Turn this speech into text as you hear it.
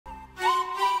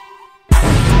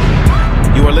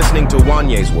listening to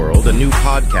Wanye's World, a new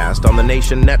podcast on the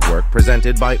Nation Network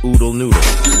presented by Oodle Noodle.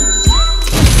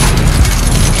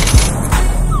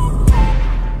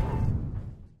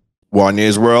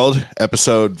 Wanye's World,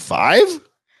 episode 5?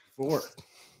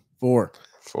 4.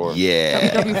 Yeah.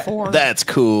 WW4. That's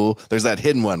cool. There's that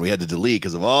hidden one we had to delete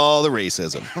because of all the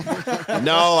racism.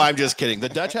 No, I'm just kidding. The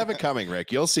Dutch have it coming,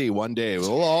 Rick. You'll see one day.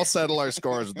 We'll all settle our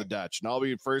scores with the Dutch, and I'll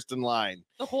be first in line.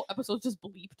 The whole episode just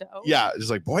bleeped out. Yeah, it's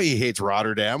like, boy, he hates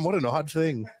Rotterdam. What an odd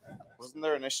thing. Wasn't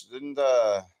there an issue? Didn't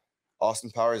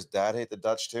Austin Powers' dad hate the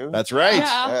Dutch too? That's right.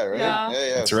 Yeah, right.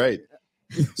 yeah. That's right.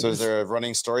 So is there a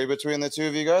running story between the two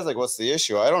of you guys? Like, what's the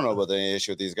issue? I don't know about any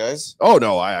issue with these guys. Oh,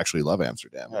 no, I actually love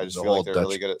Amsterdam. I just The feel whole like they're Dutch-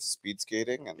 really good at speed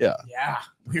skating. And Yeah. Yeah,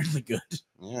 weirdly good.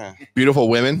 yeah, Beautiful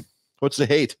women. What's to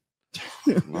hate?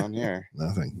 none here.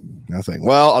 Nothing.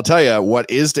 Well, I'll tell you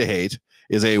what is to hate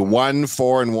is a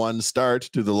 1-4-1 start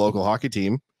to the local hockey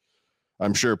team.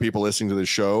 I'm sure people listening to this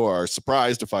show are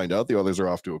surprised to find out the Oilers are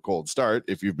off to a cold start.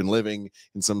 If you've been living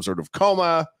in some sort of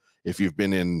coma, if you've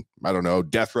been in, I don't know,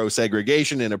 death row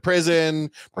segregation in a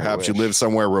prison, perhaps you wish. live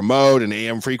somewhere remote and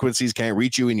AM frequencies can't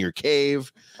reach you in your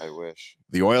cave. I wish.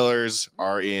 The Oilers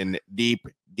are in deep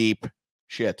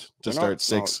shit to They're start not,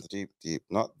 6. no, deep.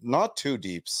 Not too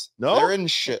deeps. No? They're in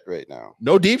shit right now.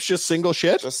 No deeps, just single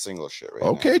shit. Just single shit right now.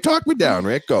 Okay, talk me down,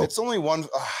 Rick. Go. It's only one.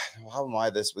 How am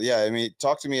I this? But yeah, I mean,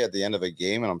 talk to me at the end of a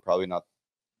game, and I'm probably not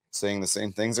saying the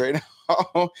same things right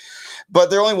now.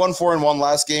 But they're only 1-4-1.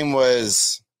 Last game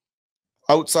was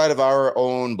outside of our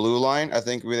own blue line. I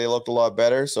think they looked a lot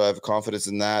better, so I have confidence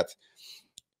in that.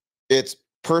 It's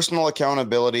personal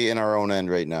accountability in our own end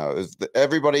right now. If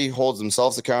everybody holds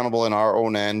themselves accountable in our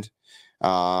own end,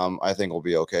 I think we'll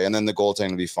be okay. And then the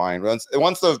goaltending will be fine.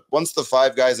 Once the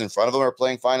 5 guys in front of them are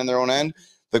playing fine in their own end,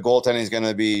 the goaltending is going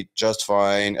to be just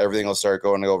fine. Everything will start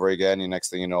going over again. And next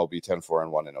thing you know, it'll be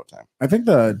 10-4-1 in no time. I think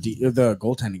the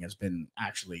goaltending has been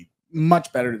actually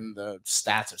much better than the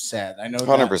stats have said. I know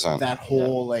 100%. that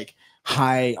whole like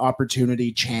high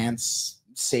opportunity chance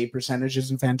save percentage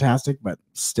isn't fantastic, but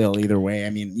still either way, I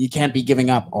mean, you can't be giving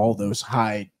up all those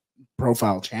high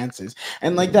profile chances.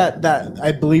 And like that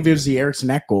I believe it was the Eriksson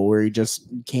Ek goal where he just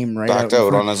came right Backed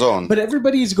out out on his own. But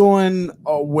everybody's going,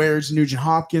 oh, where's Nugent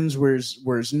Hopkins?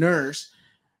 Where's Nurse?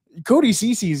 Cody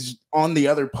Cece's on the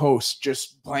other post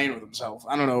just playing with himself.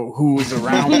 I don't know who was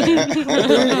around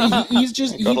there. He's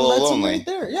just he Got a little lets him lonely. right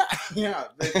there. Yeah.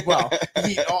 Well,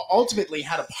 he ultimately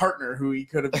had a partner who he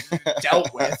could have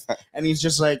dealt with, and he's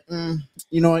just like,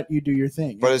 you know what, you do your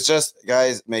thing. But it's just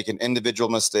guys making individual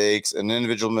mistakes. An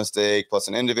individual mistake plus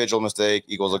an individual mistake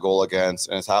equals a goal against,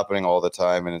 and it's happening all the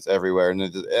time, and it's everywhere.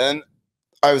 And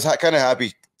I was kind of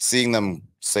happy seeing them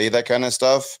say that kind of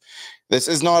stuff. This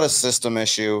is not a system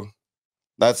issue.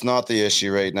 That's not the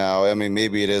issue right now. I mean,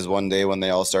 maybe it is one day when they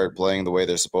all start playing the way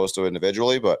they're supposed to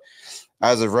individually, but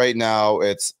as of right now,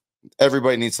 it's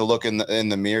everybody needs to look in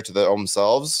the mirror to their own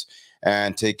selves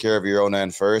and take care of your own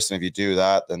end first. And if you do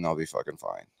that, then they'll be fucking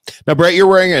fine. Now, Brett, you're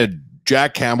wearing a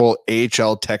Jack Campbell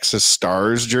AHL Texas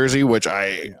Stars jersey, which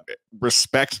I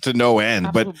respect to no end.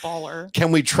 Absolute But baller.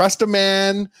 can we trust a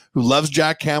man who loves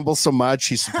Jack Campbell so much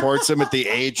he supports him at the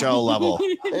AHL level?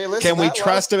 Hey, listen, Can we that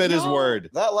trust him at his No. word?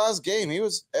 That last game, he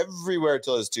was everywhere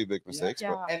till his 2 big mistakes.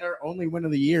 Yeah. and our only win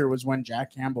of the year was when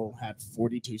Jack Campbell had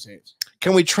 42 saves.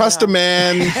 Can we trust a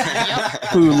man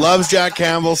who loves Jack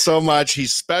Campbell so much he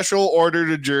special ordered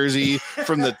a jersey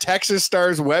from the Texas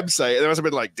Stars website? And there must have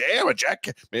been like, damn, a Jack.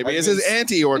 Maybe it's his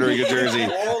auntie ordering a jersey.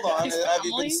 Hold on.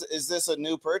 His Is this a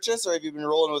new purchase or have you been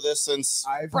rolling with this since?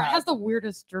 Brett has the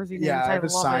weirdest jersey names. I I have a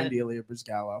love signed it. Ilya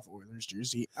Brizgalov Oilers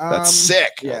jersey. That's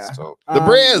sick. Yeah. That's dope. The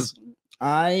Briz.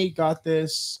 I got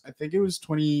this, I think it was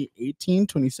 2018,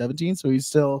 2017. So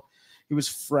he was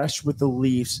fresh with the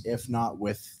Leafs, if not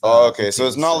with. Oh, okay. So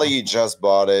it's not like you just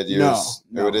bought it.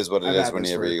 No, It is what it I've is had this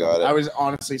whenever for a you couple- got it. I was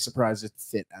honestly surprised it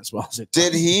fit as well as it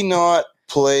Did he not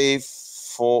play Did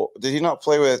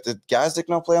Gazdic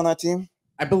not play on that team?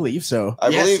 I believe so. I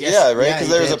Yes, believe, yes. yeah, right? Because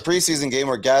he there was a did. preseason game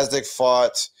where Gazdic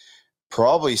fought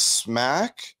probably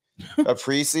Smack, a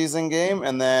preseason game,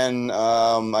 and then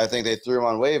I think they threw him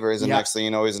on waivers, and Yeah. next thing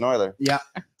you know, he's an Oiler. Yeah.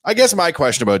 I guess my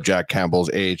question about Jack Campbell's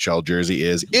AHL jersey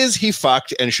is he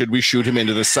fucked and should we shoot him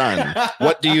into the sun?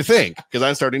 What do you think? Because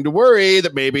I'm starting to worry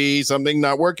that maybe something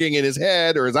not working in his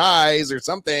head or his eyes or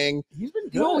something. He's been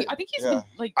good. No, I think he's Yeah. been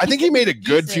like. I think he made a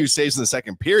good few decent. saves in the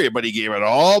second period, but he gave it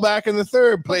all back in the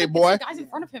third. But, like, it's Playboy. the guys in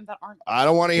front of him that aren't. I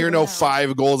don't want to hear no Yeah.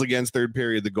 5 goals against third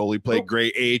period. The goalie played Nope.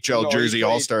 great AHL No, he jersey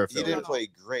played- all-star. He film. didn't play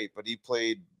great, but he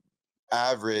played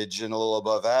average and a little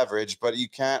above average. But you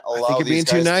can't I allow think you're being these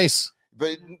too guys. nice.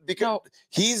 But because No,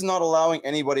 he's not allowing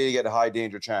anybody to get a high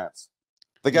danger chance.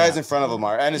 The guys in front of him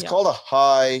are, and it's called a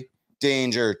high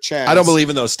danger chance. I don't believe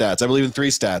in those stats. I believe in 3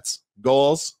 stats: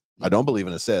 goals. I don't believe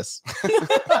in assists.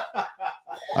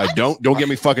 I don't get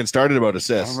me fucking started about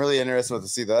assists. I'm really interested to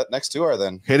see that. Next 2 are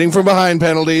then Hitting from behind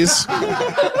penalties.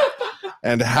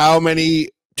 And how many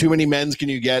too many men's can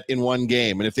you get in one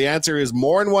game? And if the answer is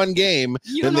more in one game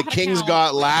than the Kings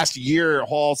got last year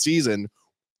whole season,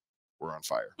 we're on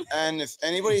fire. And if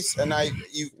anybody's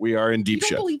we are in deep You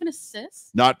shit. don't believe in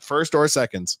assists? Not first or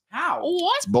seconds. How?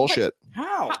 What? It's bullshit.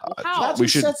 How? How? That's We what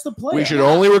should- sets the play. We should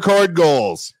only record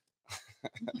goals.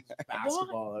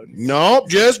 Basketball. out. Nope,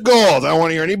 just goals. I don't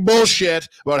want to hear any bullshit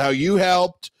about how you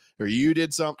helped or you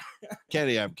did something.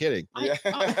 Kenny, I'm kidding. Yeah.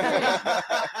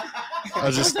 I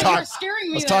was just talking.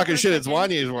 talking shit. It's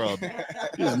Wanye's world.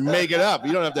 Just make it up.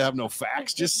 You don't have to have no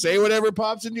facts. Just say whatever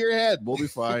pops into your head. We'll be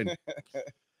fine.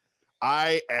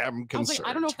 I am I was concerned. like,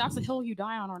 I don't know if that's the hill you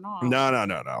die on or not.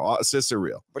 No. Assists are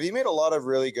real. But he made a lot of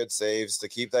really good saves to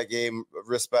keep that game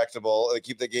respectable, to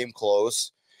keep the game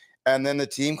close. And then the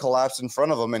team collapsed in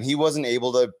front of him, and he wasn't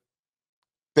able to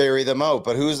bury them out.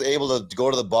 But who's able to go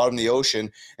to the bottom of the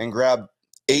ocean and grab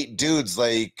 8 dudes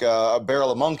like a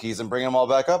barrel of monkeys and bring them all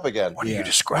back up again? What are you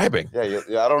describing?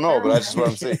 Yeah, I don't know, but that's just what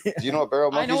I'm saying. Do you know what barrel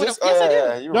of I know monkeys what is?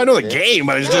 yes, I do. You I know the game,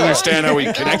 but I just didn't understand how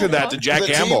we connected that to Jack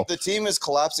Campbell. The team is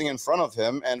collapsing in front of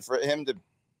him, and for him to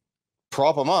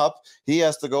prop him up, he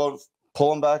has to go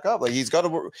pull him back up. Like, he's got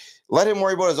to let him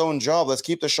worry about his own job. Let's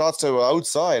keep the shots to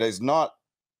outside. It's not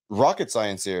rocket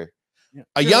science here,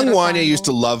 A young Pyramid Wanye triangle. used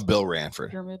to love Bill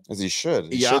Ranford. Pyramid. as he should.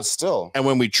 He Yeah. should still. And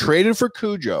when we traded for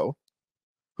Cujo,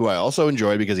 who I also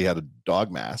enjoyed because he had a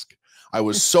dog mask, I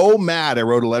was so mad. I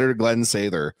wrote a letter to Glenn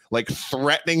Sather, like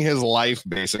threatening his life,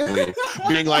 basically,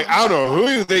 being like, I don't know who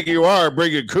you think you are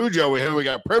bringing Cujo in. We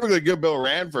got perfectly good Bill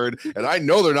Ranford, and I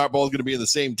know they're not both going to be in the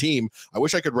same team. I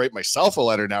wish I could write myself a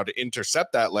letter now to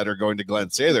intercept that letter going to Glenn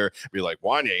Sather. Be like,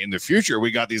 Wanye, in the future,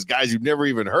 we got these guys you've never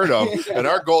even heard of, and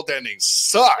our goaltending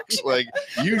sucks. Like,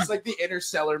 you, It's like the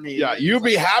interstellar meeting. yeah, you'd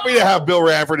be happy to have Bill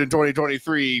Ranford in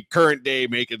 2023, current day,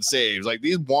 making saves. Like,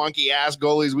 these wonky ass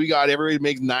goalies we got, everybody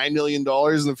makes $9 million in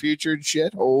the future and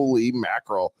shit. Holy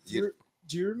mackerel. Do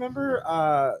you remember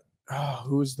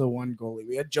who was the one goalie?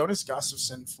 We had Jonas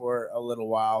Gustafsson for a little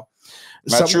while.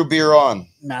 Matthew Biron.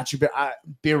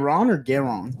 Biron or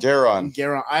Guerin? Garon. Guerin.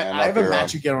 Yeah, I not have a Biron.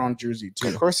 Matthew Guerin jersey too.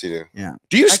 Of course you do.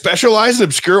 Do you specialize in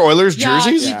obscure Oilers Yeah,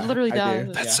 jerseys? he literally I do.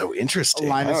 does. That's Yeah. so interesting.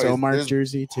 Linus I know, Omar there's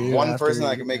jersey too. One after person he-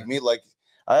 that can make me like.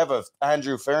 I have a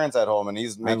Andrew Ferentz at home, and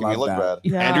he's making me love look that. bad.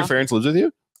 Yeah. Andrew Ferentz lives with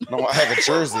you? No, I have a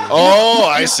jersey. Oh,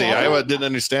 I see. I didn't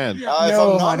understand. If No, I'm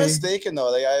not honey. mistaken,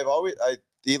 though,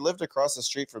 he lived across the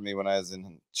street from me when I was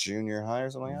in junior high or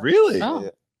something like that. Really? Oh.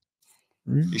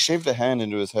 Yeah. He shaved a hand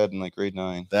into his head in like grade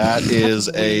 9. That is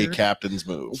a Weird. captain's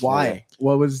move. Why?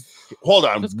 What was? Hold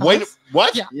on. Just Wait. cause?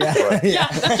 What? Yeah. Yeah, Yeah,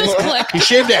 that just clicked. He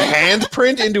shaved a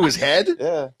handprint into his head?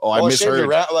 Yeah. Oh, I Well, he shaved misheard.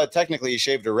 around, well, technically, he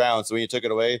shaved around. So when you took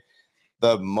it away,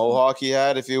 the mohawk he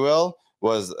had, if you will,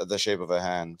 was the shape of a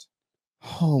hand.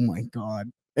 Oh my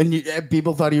god! And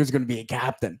people thought he was going to be a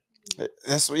captain.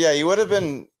 Yeah, he would have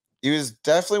been. He was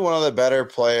definitely one of the better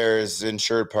players in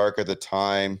Sherwood Park at the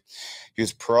time. He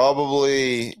was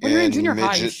probably When you're in in junior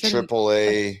high, you midget shouldn't-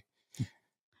 AAA.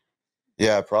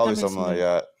 Yeah, probably That makes something like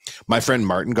sense. that. My friend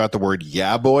Martin got the word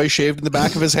 "yeah boy" shaved in the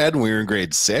back of his head when we were in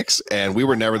grade 6, and we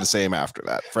were never the same after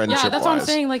that. Friendship Yeah, that's what I'm wise.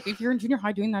 saying. Like, if you're in junior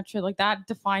high doing that shit, like that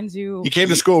defines you. He came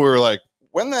to school, we were like,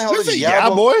 When the hell "There's did a yeah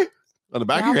boy on the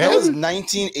back of your That was head?"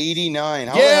 1989.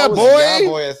 How Yeah, the hell was boy. Yeah,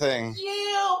 boy, a thing.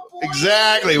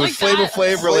 Exactly. It was Like Flavor that.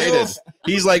 Flav related.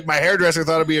 He's like, my hairdresser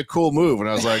thought it'd be a cool move. And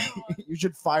I was like, You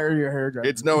should fire your hairdresser.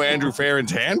 it's no Andrew Ferentz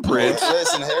handprint.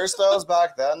 Listen, hairstyles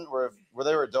back then were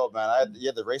they were dope, man. You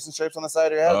had the racing stripes on the side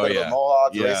of your head, Oh, a bit of yeah. a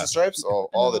mohawk, Yeah. racing stripes,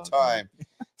 all the Oh, time.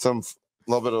 Some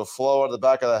little bit of flow at the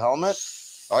back of the helmet.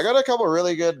 I got a couple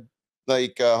really good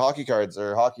like hockey cards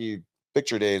or hockey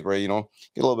picture days where you know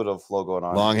get a little bit of flow going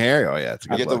on. Long hair. Oh, yeah. It's a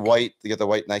You good get look. you get the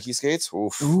white Nike skates.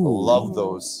 Oof, Ooh. love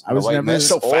those. I was The white never- mist.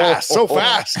 So fast. So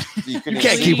fast. You You couldn't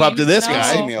can't even keep up to this No.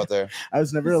 guy. see me out there. I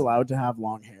was never allowed to have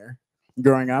long hair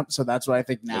growing up, so that's why I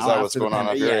think now. Is that what's after the going on up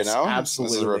pandemic- here yes, right now?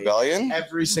 Absolutely. This is a rebellion.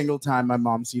 Every single time my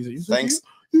mom sees it, she's like, Thanks.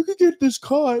 You could get this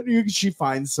cut. She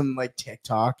finds some like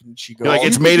TikTok and she goes, You're like, "You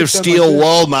it's could made get of done steel like this."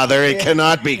 wool, mother. It Yeah.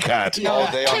 cannot be cut. Yeah.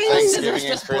 All day on Scissors Thanksgiving and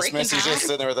just break Christmas, in he's just half.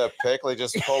 sitting there with a pick, like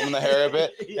just combing the hair a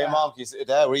bit. Yeah. Hey, mom,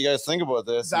 Dad, what do you guys think about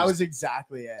this? That He's was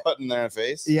exactly it. putting their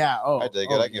face. Yeah. Oh, I dig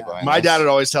it. I can get behind My this. dad would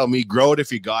always tell me, grow it if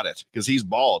you got it, because he's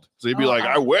bald. So he'd be Oh, like,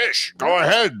 I wish. Go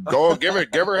ahead. Go give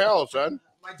her hell, son.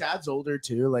 My dad's older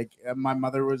too. Like my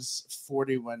mother was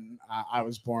 40 when I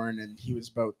was born, and he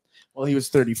was he was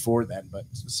 34 then, but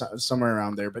somewhere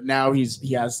around there. But now he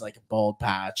has like a bald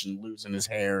patch and losing his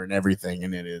hair and everything,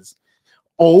 and it is,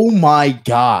 oh my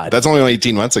god, That's only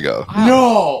 18 months ago.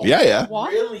 no, Yeah.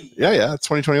 What? really, Yeah. It's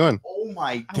 2021. oh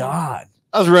my god.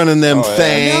 I was running them Oh, yeah.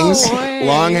 things. No way.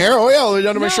 Long hair. Oh, yeah. All the way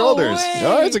down to my No shoulders. way.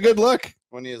 Oh, it's a good look.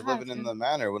 When he was That's living in good. the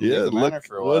manor, wouldn't Yeah, leave the manor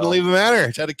for a while. wouldn't leave the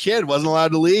manor. Had a kid, wasn't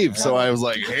allowed to leave. So I was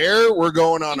like, "Here, we're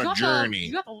going on You a got journey."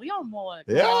 you got the Leon mullet.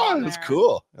 going Yeah, on it's there.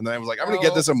 cool. And then I was like, "I'm gonna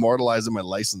get this immortalized in my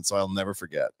license, so I'll never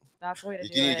forget." That's the way to You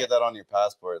do can it. get that on your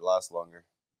passport. It lasts longer.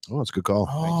 Oh, that's a good call.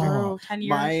 Oh, True, 10 years.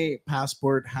 my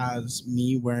passport has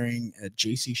me wearing a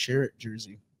JC Sherritt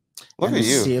jersey. Look And at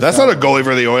you. CFL. That's not a goalie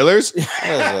for the Oilers. That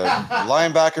is a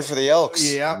linebacker for the Elks.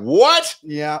 Yeah, What?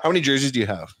 yeah. How many jerseys do you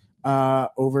have?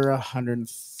 Over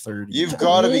 130. You've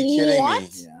got to be kidding me.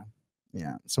 What?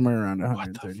 Yeah, somewhere around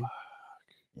 130.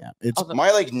 Yeah, it's Oh, the-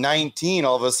 My like 19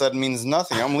 all of a sudden means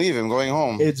nothing. I'm leaving. I'm going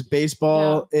home. it's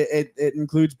baseball. It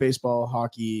includes baseball,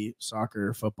 hockey,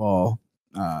 soccer, football,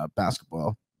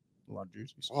 basketball. A lot of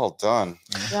jerseys. Well done.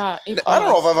 yeah, I don't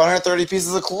know if I have 130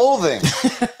 pieces of clothing.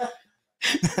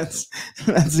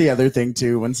 that's the other thing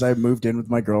too. Once I moved in with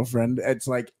my girlfriend, it's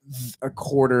like a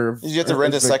quarter of. Did you have to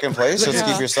rent a it's like- second place just to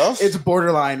Yeah. keep your stuff? It's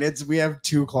borderline. We have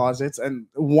two closets, and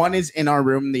one is in our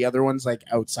room, the other one's like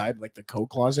outside, like the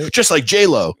co-closet. Just like J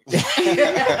Lo.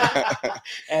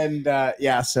 And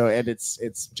so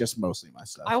it's just mostly my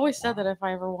stuff. I always said that if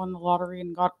I ever won the lottery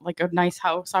and got like a nice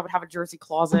house, I would have a jersey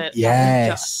closet.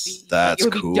 Yes, that's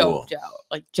it would cool. be doped out,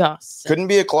 like just Couldn't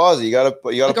be a closet. You gotta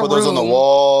Like a put those on the room.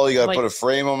 wall. You gotta Like- put a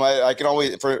frame on my. I can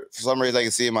always for some reason I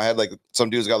can see in my head like some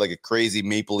dude's got like a crazy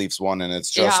Maple Leafs one, and it's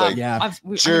just like Yeah.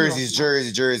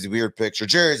 jersey, weird picture,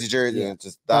 jersey. Yeah. And it's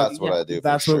just that's what Yeah. I do. for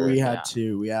That's what sure. we had Yeah.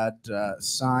 too. We had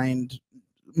signed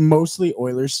mostly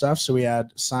Oilers stuff. So we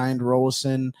had signed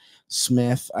Rollison,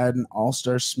 Smith. I had an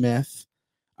All-Star Smith.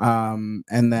 And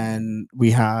then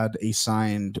we had a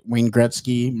signed Wayne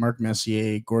Gretzky, Mark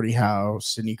Messier, Gordie Howe,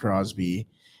 Sidney Crosby.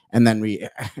 And then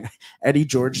Eddie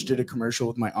George did a commercial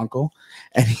with my uncle,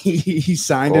 and he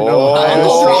signed an Ohio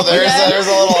Oh, State. there's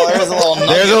a little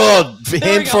There's a little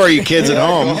hint we for go. you kids at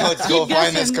home. Let's go Keep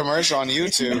find this guessing. commercial on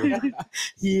YouTube.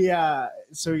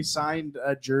 So he signed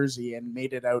a jersey and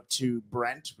made it out to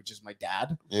Brent, which is my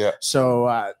dad. Yeah.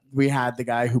 So we had the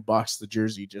guy who boxed the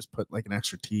jersey just put like an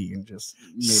extra T and just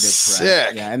made it Sick.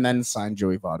 Brent. Yeah, and then signed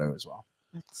Joey Votto as well.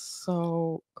 That's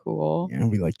so cool. Yeah,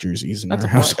 we like jerseys in That's our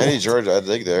a point. household. Eddie George, I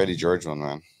think the Eddie George one,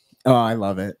 man. Oh, I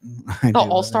love it. I do The love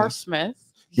All Star it. Smith.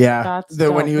 Yeah, That's when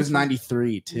dope. he was This one-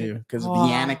 93 too, because of Wow.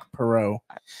 Yannick Perot.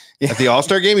 At the All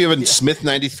Star game, you have a Smith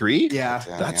 93? Yeah.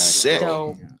 Damn, That's yeah, sick.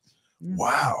 Dope.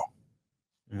 Wow.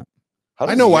 How I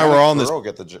does know why we're Yannick all on this- Perreault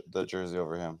get the jersey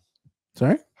over him?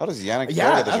 Sorry. How does Yannick Perreault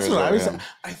Yeah, get the that's jersey what I over was. him?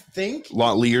 I think.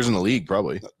 Lot years in the league,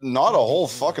 probably. Not a whole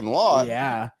fucking lot.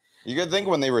 Yeah. You gotta think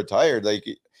when they retired, like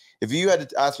if you had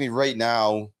to ask me right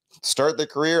now, start the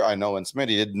career, I know when Smitty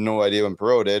did no idea when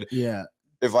Perot did. Yeah.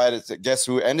 If I had to guess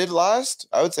who ended last,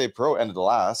 I would say Perot ended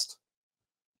last.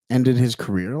 Ended his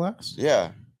career last.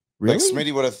 Yeah. Really? Like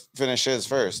Smitty would have finished his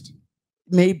first.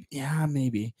 Maybe. Yeah.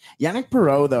 Maybe. Yannick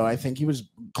Perreault, though, I think he was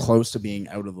close to being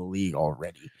out of the league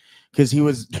already because he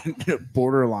was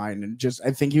borderline and just.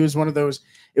 I think he was one of those.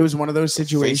 It was one of those Face-off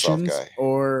situations, guy.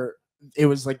 or it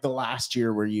was like the last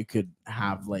year where you could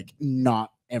have like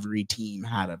not every team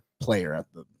had a player at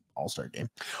the All-Star game.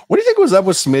 What do you think was up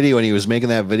with Smitty when he was making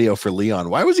that video for Leon?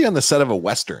 Why was he on the set of a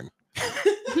Western?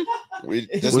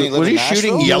 Doesn't he live Was in he Nashville?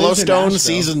 shooting lives in Yellowstone Nashville.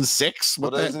 season 6?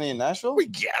 But isn't he in Nashville?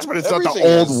 Yes, but it's not the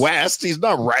Everything old is. West. He's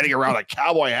not riding around a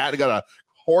cowboy hat. He got a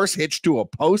horse hitched to a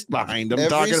post behind him,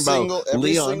 talking about every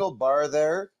Leon. single bar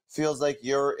there feels like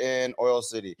you're in Oil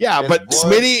City. Yeah, It's but woods,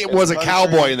 Smitty it's was a country.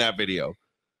 cowboy in that video.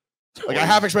 Like I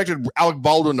half expected Alec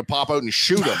Baldwin to pop out and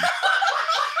shoot him.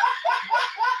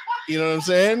 You know what I'm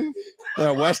saying?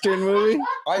 That Western movie.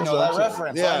 I know that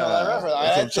reference. I know that reference.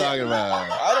 That's what I'm talking about.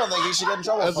 I don't think he should get in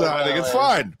trouble. That's for not, I that, think it's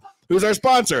like- fine. Who's our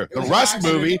sponsor? The was an Rust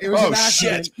accident. movie. It was Oh an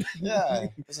shit. accident. Yeah,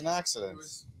 it was an accident. It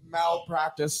was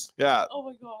malpractice. Yeah. Oh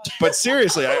my god. But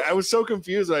seriously, I was so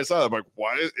confused when I saw that. I'm like,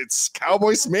 what? It's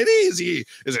Cowboy Smitty?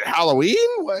 Is it Halloween?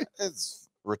 What? It's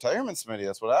retirement, Smitty.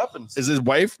 That's what happens. Is his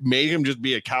wife made him just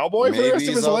be a cowboy for the rest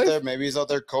of his life? Maybe he's out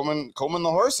there combing the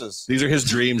horses. These are his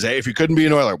dreams. Hey, if you couldn't be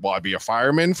an Oiler, well, I'd be a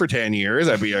fireman for 10 years.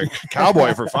 I'd be a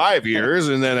cowboy for 5 years.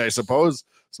 And then I suppose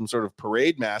some sort of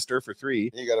parade master for 3.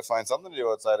 You got to find something to do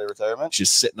outside of retirement. She's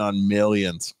sitting on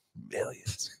millions.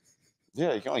 Millions.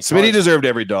 Yeah, you can only Smitty count, deserved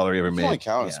every dollar he ever you can only made.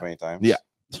 count Yeah. as many times.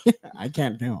 Yeah. I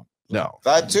can't count. No.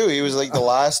 That too. He was like the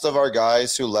last of our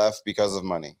guys who left because of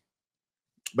money.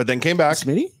 but then came back.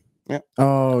 Smitty? Yeah.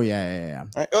 Oh, yeah.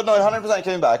 Right? Oh no, 100%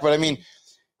 came back. But I mean,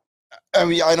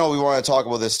 I know we want to talk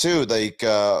about this too. Like,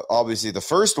 obviously, the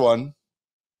first one,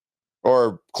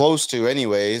 or close to,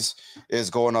 anyways, is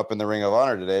going up in the Ring of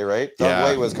Honor today, right? Doug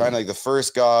White was kind of like the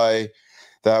first guy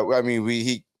that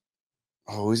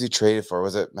who was he traded for?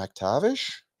 Was it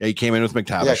McTavish? Yeah, he came in with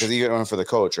McTavish. Yeah, because he went for the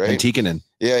coach, right? And Tikkanen.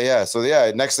 Yeah. So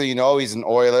next thing you know, he's an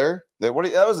Oiler. That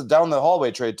was a down the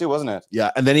hallway trade too, wasn't it?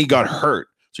 Yeah, and then he got hurt.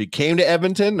 So he came to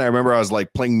Edmonton. I remember I was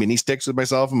like playing mini sticks with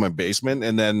myself in my basement,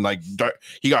 and then like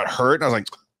he got hurt, and I was like,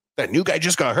 that new guy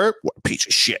just got hurt. What a piece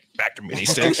of shit. Back to mini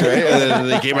sticks, right? And then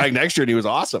they came back next year, and he was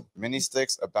awesome. Mini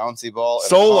sticks, a bouncy ball,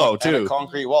 solo and too, a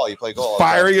concrete wall. You play goal,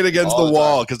 firing it against the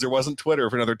wall because there wasn't Twitter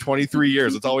for another 23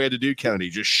 years. That's all we had to do, Kennedy.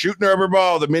 Just shoot an rubber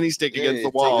ball, the mini stick against the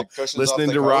wall,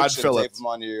 listening to Rod Phillips.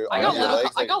 I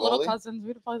got little cousins.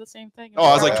 We'd play the same thing. Oh,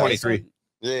 I was like 23.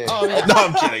 Yeah. Oh, yeah. No,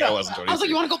 I'm kidding. I wasn't 23. I was like,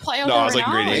 you want to go play out No, there I was like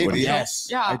now? grade 8. Maybe. Yes,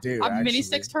 Yeah, I do. A mini actually.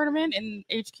 six tournament in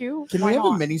HQ. Can Why we have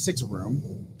not? a mini six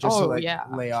room just to Oh, like yeah.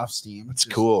 lay off steam? That's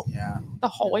cool. Yeah, The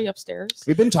hallway upstairs.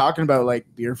 we've been talking about like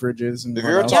beer fridges and If what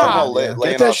you're else. talking Yeah. about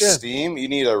laying that off shit. steam, you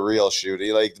need a real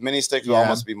shooter. Like the mini sticks will Yeah.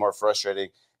 almost be more frustrating.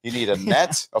 You need a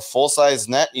net, a full size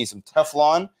net. You need some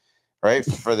Teflon, right,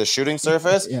 for the shooting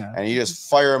surface, Yeah, and you just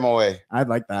fire them away. I'd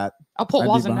like that. I'll put I'd be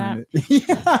walls in behind that. it.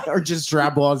 Yeah, or just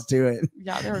strap walls to it.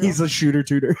 Yeah, there we go. He's a shooter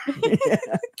tutor.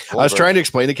 I was trying to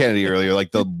explain to Kennedy earlier, like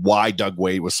why Doug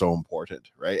Wade was so important,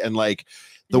 right? And like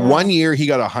the Yeah. 1 year he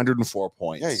got 104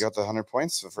 points. Yeah, you got the 100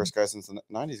 points, the first guy since the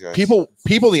 90s guys. people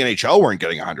in the NHL weren't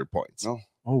getting 100 points. No.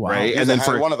 Oh wow! Right. He And was then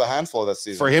for one of a handful of that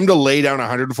season. him to lay down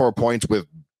 104 points with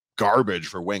garbage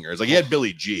for wingers, like he had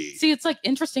Billy G. See, it's like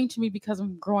interesting to me because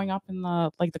I'm growing up in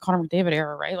the Connor McDavid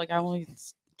era, right? Like I only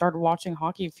started watching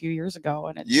hockey a few years ago,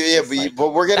 and it's Yeah, just but, like,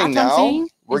 but we're getting that's what I'm now. saying.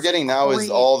 We're It's getting now is great.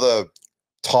 all the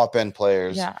top end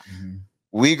players. yeah.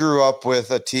 We grew up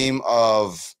with a team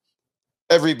of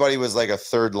everybody was like a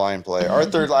third line player. Our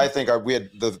third, I think, we had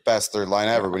the best third line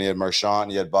ever. When you had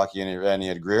Marchand, you had Bucky, and you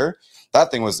had Greer. That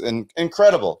thing was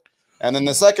incredible. And then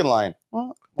the second line,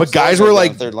 well, But guys were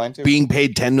like third line too. being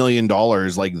paid $10 million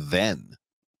like then,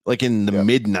 like in the Yeah.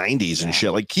 mid 90s and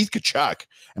shit, like Keith Kachuk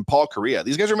and Paul Kariya.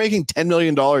 These guys are making $10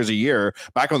 million a year.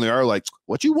 Back when they are like,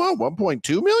 what you want?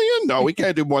 1.2 million? No, we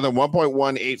can't do more than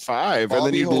 1.185. And then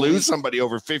Bobby you'd Holy. lose somebody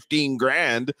over 15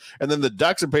 grand. And then the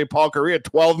Ducks would pay Paul Kariya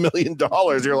 $12 million.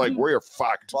 You're like, we're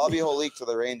fucked. Bobby Holik to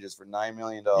the Rangers for $9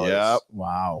 million. Yeah.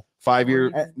 Wow. 5 year,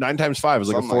 Uh, 9 times 5 is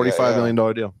like Something a like that, $45 yeah. million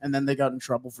dollar deal. And then they got in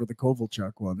trouble for the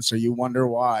Kovalchuk one. So you wonder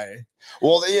why.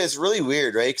 Well, it's really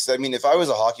weird, right? Because I mean, if I was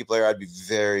a hockey player, I'd be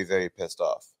very, very pissed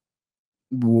off.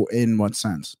 In what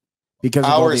sense? Because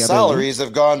of all Our the other salaries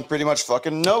have gone pretty much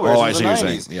fucking nowhere Oh, I since see the what you're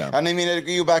 90s. saying. Yeah. And I mean, it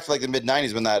go back to like the mid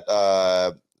 90s when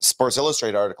that Sports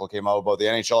Illustrated article came out about the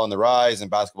NHL on the rise and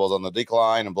basketball's on the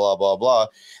decline and blah blah blah.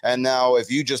 And now,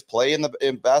 if you just play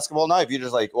in basketball now, if you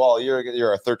just like, well, you're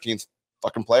a 13th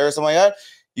fucking player or something like that,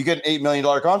 you get an $8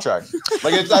 million contract.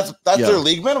 Like that's Yeah. their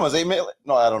league minimum is $8 million.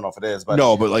 No, I don't know if it is, but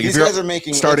No, but like if these you're guys are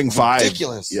making starting it's 5,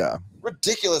 ridiculous, yeah.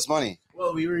 ridiculous money.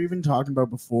 Well, we were even talking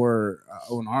about before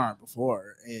ONR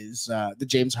before is the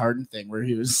James Harden thing where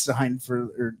he was signed for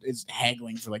or is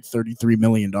haggling for like $33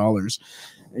 million.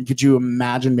 And could you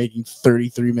imagine making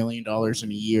 $33 million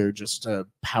in a year just to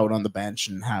pout on the bench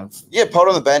and have Yeah, put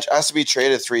on the bench, has to be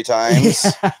traded 3 times.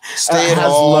 Stay at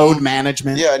has home. load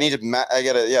management? Yeah, I need to. I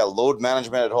got load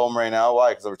management at home right now. Why?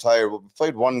 Because I'm retired. We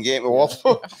played one game. Well,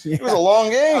 it was a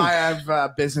long game. I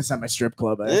have business at my strip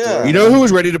club. I have Yeah. to- You know who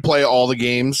was ready to play all the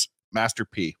games? Master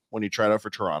P when he tried out for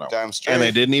Toronto. Damn straight. And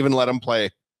they didn't even let him play.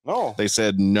 No. They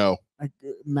said no.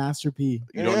 Master P.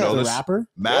 You don't Yeah. know The this? rapper?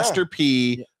 Master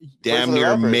P damn for the near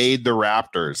Raptors. made the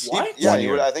Raptors. What? Yeah, 1 he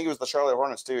year. would, I think it was the Charlotte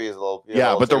Hornets too. He's a little.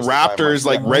 Yeah, but the Raptors,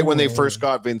 like Yeah. right when they Oh. first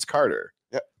got Vince Carter,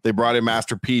 Yeah. they brought in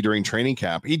Master P during training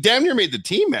camp. He damn near made the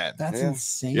team, man. That's Yeah.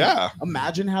 insane. Yeah.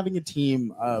 Imagine having a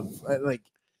team of like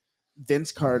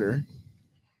Vince Carter.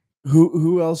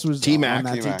 Who else was T-Mac. on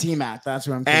that team? T-Mac. T-Mac. That's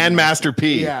what I'm thinking And of. Master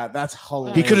P. Yeah, that's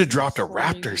hilarious. He could have dropped a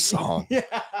Crazy. Raptors song. Yeah.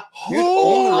 He would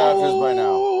own the Raptors by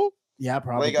now. Yeah,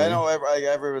 probably. Like I know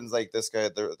everyone's like this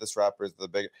guy. This rapper is the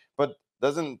big. But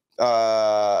doesn't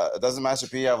Master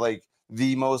P have like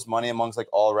the most money amongst like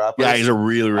all rappers? Yeah, he's a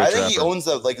really rich I think he rapper. owns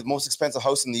the most expensive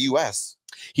house in the U.S.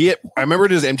 I remember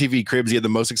at his MTV Cribs, he had the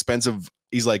most expensive.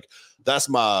 He's like, that's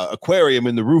my aquarium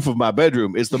in the roof of my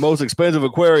bedroom. It's the most expensive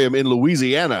aquarium in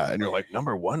Louisiana. And you're like,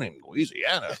 #1 in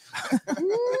Louisiana.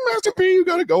 Master P, you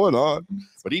got it going on.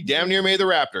 But he damn near made the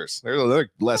Raptors. There's another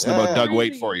lesson Yeah. about Doug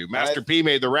Waite Crazy. for you. Master P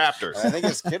made the Raptors. And I think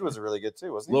his kid was really good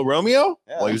too, wasn't he? Little Romeo?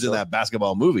 Yeah, Well, he was in so- that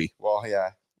basketball movie. Well,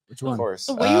 yeah. Which Of one? course.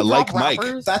 The way you Like drop Mike.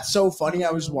 rappers. That's so funny. I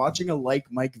was watching a Like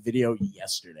Mike video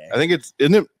yesterday. I think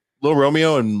isn't it Lil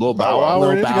Romeo and Lil Bow Wow?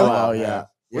 were in Lil it Bow together? Wow, Yeah. yeah.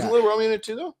 Wasn't Lil Romeo in it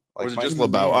too though? Or was it just Lil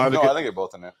Bow Wow? No, I think they're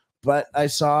both in it. But I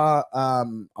saw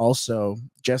also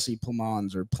Jesse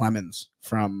Plemons or Plemons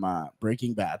from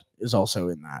Breaking Bad is also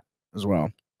in that as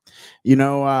well. You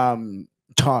know,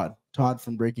 Todd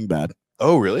from Breaking Bad.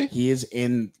 Oh, really? He is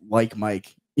in Like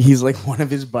Mike. He's like one of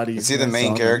his buddies. Is he the in that main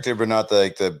song. character, but not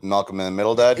the Malcolm in the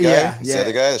Middle dad guy? Yeah, Is yeah. the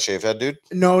other guy, the shave head dude?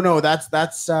 No,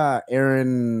 that's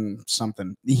Aaron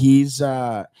something. He's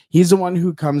the one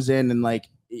who comes in and like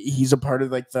he's a part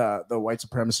of like the white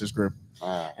supremacist group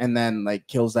Ah. and then like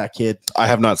kills that kid. I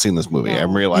have not seen this movie. No.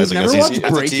 I'm realizing You've as never he's,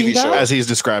 watched Breaking TV show. Bad? as he's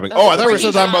describing. That's Oh, I thought we were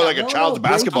still Breaking talking about Bad. like a child's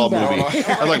basketball Breaking movie.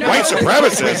 Bad. I was like, No. white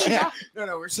supremacist. Yeah.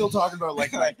 No, we're still talking about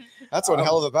like That's one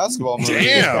hell of a basketball movie.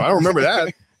 Damn, I don't remember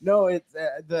that. no, it's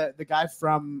the guy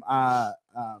from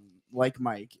Like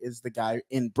Mike is the guy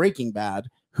in Breaking Bad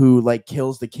who like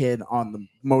kills the kid on the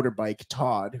motorbike,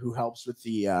 Todd, who helps with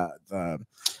the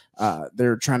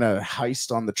they're trying to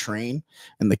heist on the train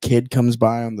and the kid comes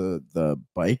by on the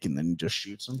bike and then just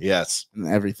shoots him Yes. and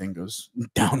everything goes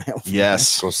downhill from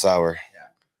Yes. Go sour.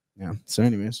 there. Yeah. So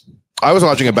anyways. I was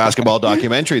watching a basketball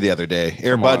documentary the other day,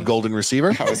 Air Come Bud on. Golden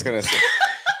Receiver. I was gonna say.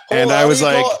 And Hold on, I how was do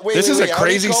you like, call it? Wait, this wait, is wait, a how do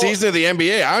you crazy call it? season of the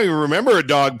NBA. I don't even remember a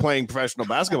dog playing professional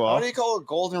How basketball. do you call a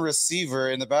golden receiver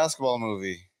in the basketball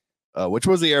movie? Which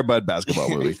was the Air Bud basketball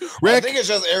movie? I Rick, think it's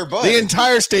just Air Bud. the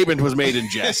entire statement was made in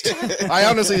jest. I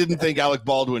honestly didn't think Alec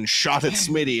Baldwin shot at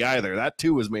Smitty either. That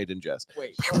too was made in jest.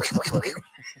 Wait.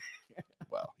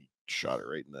 Well, he shot it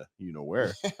right in the you know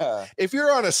where. Yeah. If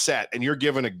you're on a set and you're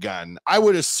given a gun, I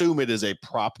would assume it is a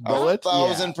prop bullet.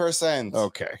 1,000%.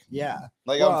 Okay. Yeah.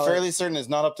 Like Well, I'm fairly certain it's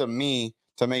not up to me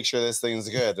to make sure this thing's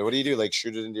good. What do you do? Like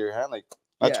shoot it into your hand? Like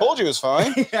I Yeah. told you it was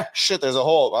fine. yeah. Shit, there's a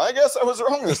hole. I guess I was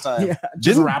wrong this time. Yeah. Just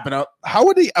Didn't- wrap it up. How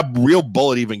would a real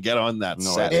bullet even get on that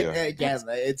No set? idea. Again,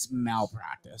 it's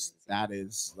malpractice. That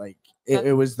is like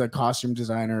it was the costume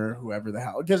designer, whoever the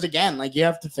hell. Because again, like you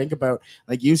have to think about,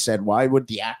 like you said, why would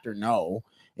the actor know?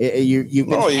 You've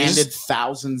been No, you handed just-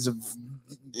 thousands of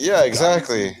Yeah,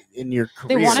 exactly. guns in your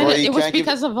They career. wanted why it. you It was can't give-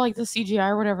 because of like the CGI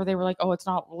or whatever. They were like, "Oh, it's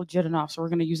not legit enough, so we're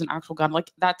gonna use an actual gun."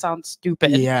 Like that sounds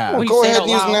stupid. Yeah. Well, When you go say it ahead out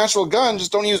and use an loud. actual gun.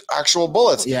 Just don't use actual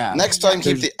bullets. Yeah. Next time,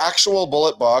 keep There's- the actual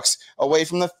bullet box away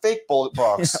from the fake bullet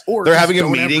box. Or They're just having a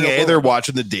don't have meeting, real eh? They're bullets.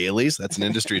 watching the dailies. That's an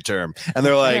industry term. And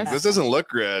they're like, Yes. this doesn't look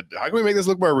good. How can we make this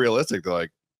look more realistic? They're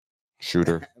like,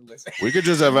 Shooter. Listen. we could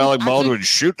just have Alec Actually- Baldwin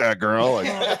shoot that girl.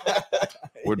 Like,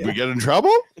 would we get in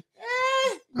trouble?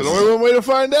 Eh. There's only one way to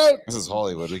find out. This is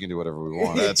Hollywood. We can do whatever we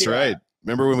want. That's Yeah. right.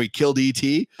 Remember when we killed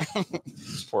E.T.?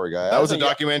 Poor guy. That was a think-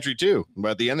 documentary too.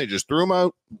 But at the end, they just threw him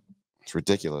out, It's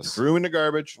ridiculous. threw him in the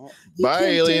garbage. You Bye, can't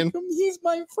take alien. him, he's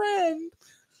my friend.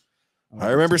 I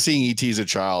remember seeing E.T. as a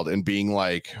child and being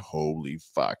like, holy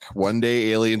fuck. One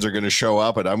day aliens are going to show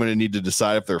up and I'm going to need to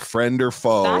decide if they're friend or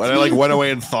foe. That's and I like me. went away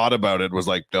and thought about it. Was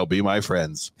like, they'll be my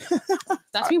friends.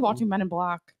 That's me watching Men in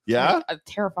Black. Yeah? Like, it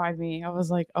terrified me. I was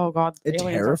like, "Oh God, It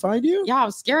aliens are-" terrified you? Yeah, I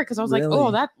was scared because I was like, Really?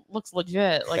 "Oh, that looks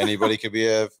legit." Like Anybody could be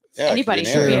a. Yeah, anybody it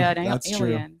should could be be an That's true.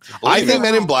 alien. I Believe think it.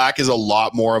 Men in Black is a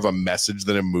lot more of a message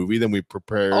than a movie than we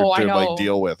prepare Oh, I to like know.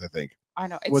 deal with, I think. I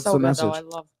know it's What's so the good though. message? I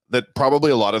love That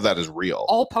probably a lot of that is real.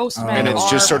 all postmen And it's are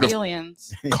just sort of-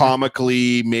 aliens.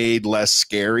 Comically made less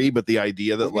scary, but the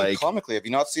idea that Look at like comically, have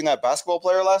you not seen that basketball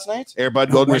player last night? Air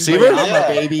Bud Golden Wemby, Receiver? I'm a Yeah.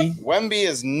 baby. Wemby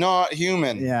is not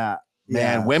human. Yeah.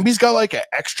 Man, yeah. Wemby's got like an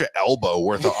extra elbow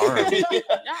worth of arm. Yeah.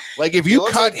 Like if He you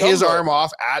looks cut like his Dumbo. arm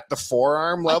off at the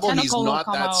forearm A level, he's tentacle will not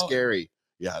come that out. scary.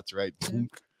 Yeah, that's right. Yeah.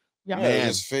 Yeah,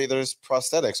 Man. there's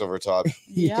prosthetics over top.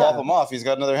 Yeah. Pop him off. He's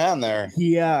got another hand there.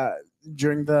 He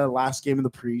during the last game of the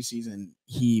preseason,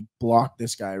 he blocked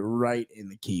this guy right in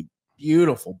the key.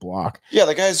 Beautiful block. Yeah,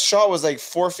 the guy's shot was like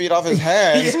 4 feet off his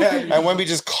hands, Yeah. and Wemby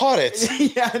just caught it.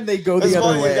 Yeah, and they go This the is one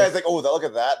other of these way. guys like, oh, look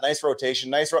at that, nice rotation,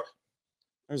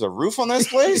 There's a roof on this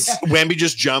place. Wemby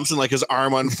just jumps and like his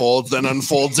arm unfolds, then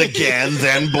unfolds again,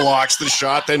 then blocks the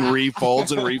shot, then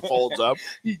refolds and refolds up.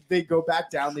 They go back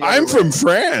down the I'm other way. from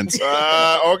France.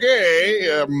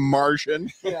 Okay, Martian.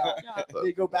 Yeah. Yeah.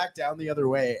 They go back down the other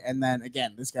way, and then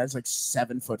again, this guy's like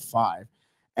 7'5",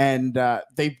 and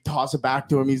they toss it back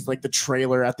to him. He's like the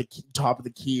trailer at the top of the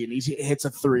key, and he hits a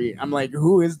three. I'm like,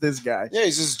 who is this guy? Yeah,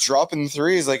 he's just dropping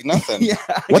threes like nothing. Yeah,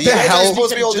 What You the guys hell? are supposed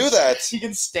to be able to do Just- that. He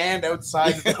can stand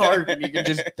outside the arc and he can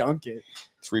just dunk it.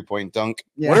 3-point dunk.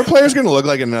 Yeah. What are players going to look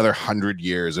like in another 100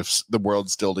 years if the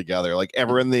world's still together? Like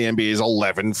everyone in the NBA is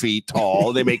 11 feet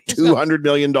tall. They make $200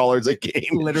 million a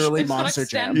game. Literally It's gonna monster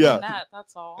extend jam. Yeah. from that,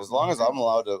 that's all. As long as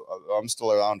I'm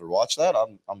still allowed to watch that,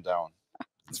 I'm down.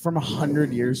 It's from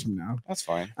 100 years from now. That's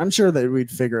fine. I'm sure that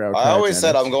we'd figure out. I always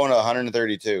said cryogenics. I'm going to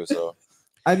 132. So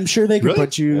I'm sure they could Really?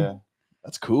 put you. yeah,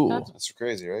 That's cool. that's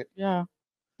crazy, right? Yeah.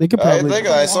 They could I probably. think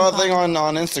a I saw a long thing time.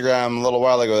 on Instagram a little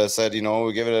while ago that said, you know,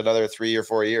 we give it another 3 or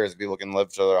 4 years, people can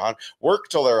live till they're 100, work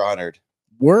till they're 100.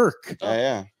 work.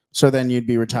 Yeah, So then you'd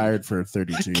be retired for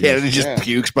 32 Kennedy years. just Yeah.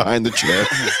 pukes behind the chair.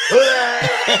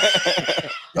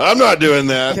 I'm not doing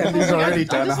that. Kennedy's already I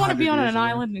done. just want to be 100 on years an ago.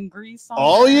 island in Greece. Somewhere.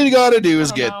 All you got to do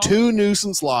is I get don't know. 2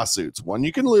 nuisance lawsuits. One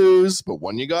you can lose, but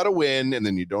one you got to win, and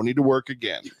then you don't need to work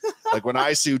again. Like when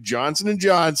I sued Johnson &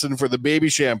 Johnson for the baby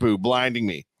shampoo blinding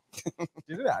me.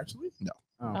 Did it actually? No.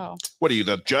 Oh. What are you,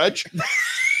 the judge?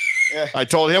 yeah. I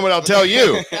told him what I'll tell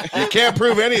you. You can't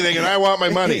prove anything, and I want my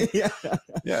money. Yeah.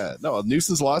 Yeah, no, a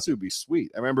nuisance lawsuit would be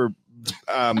sweet. I remember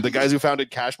the guys who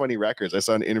founded Cash Money Records. I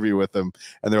saw an interview with them,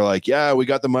 and they're like, "Yeah, we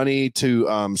got the money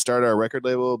to start our record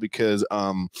label because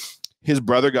his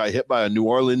brother got hit by a New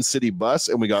Orleans city bus,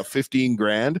 and we got 15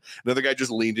 grand." Another guy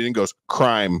just leaned in and goes,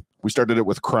 "Crime. We started it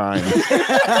with crime."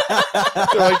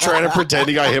 They're like trying to pretend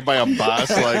he got hit by a bus.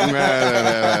 Like,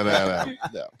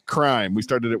 no. Crime. We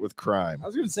started it with crime. I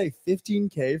was gonna say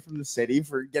 15K from the city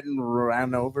for getting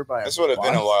run over by. This would have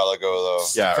been a while ago, though.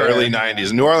 Yeah, Fair. early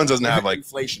 90s. New Orleans doesn't have like.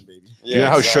 inflation, baby. You know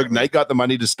how exactly. Suge Knight got the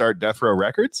money to start Death Row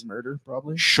Records? Murder,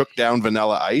 probably. Shook down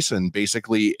Vanilla Ice and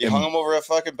basically He hung him over a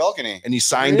fucking balcony. and he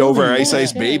signed Really? over Ice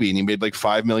Ice Holy Baby shit. and he made like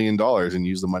 $5 million and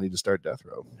used the money to start Death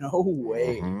Row. No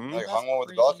way. Mhm. Like That's hung him over the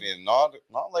crazy. balcony, and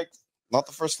not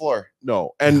the first floor.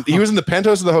 No, and he was in the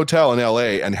penthouse of the hotel in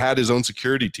LA and had his own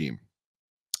security team.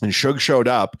 And Suge showed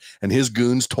up and his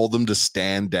goons told them to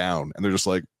stand down. And they're just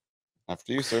like,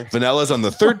 After you, sir. Vanilla's on the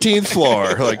 13th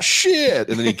floor. Like, shit.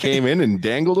 And then he came in and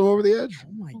dangled him over the edge.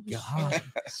 Oh my Holy god.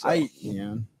 So, I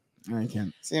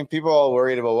can't. seeing people all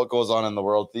worried about what goes on in the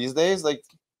world these days, like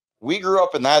we grew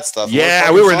up in that stuff. and Yeah,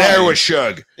 fucking we were there fine. with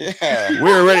Suge. Yeah.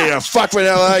 We were ready to fuck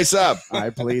Vanilla Ice up.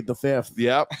 I plead the fifth.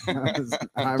 Yep.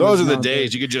 I Those was are the not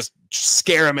days you could just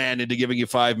scare a man into giving you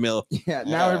 $5 million. there. Yeah.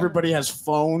 Now Yeah. everybody has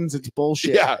phones. It's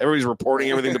bullshit. Yeah, everybody's reporting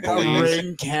everything to A police.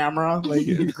 ring camera. Like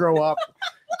you grow up.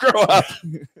 Grow up,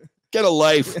 get a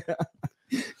life.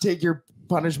 Take your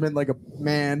punishment like a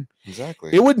man.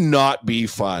 Exactly. It would not be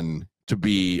fun to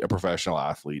be a professional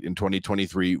athlete in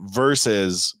 2023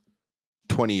 versus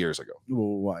 20 years ago.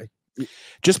 Well, why?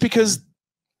 Just because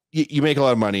you make a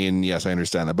lot of money, and yes, I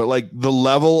understand that, but like the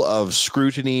level of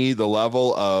scrutiny, the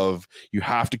level of you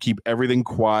have to keep everything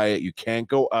quiet, you can't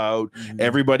go out,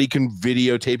 everybody can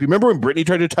videotape you. Remember when Britney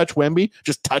tried to touch Wemby?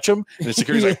 Just touch him, and the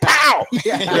security's like, pow!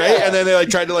 Yeah. Right? And then they like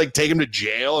tried to like take him to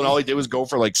jail, and all he did was go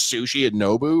for like sushi at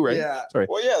Nobu, right? Yeah.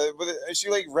 Well, yeah, but she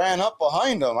like ran up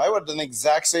behind him. I would have done the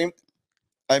exact same.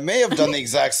 I may have done the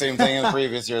exact same thing in the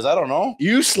previous years. I don't know.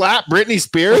 You slap Britney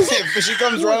Spears? If she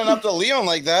comes running up to Leon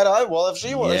like that, if she will,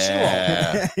 she won't.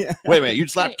 Yeah. Yeah. Wait a minute,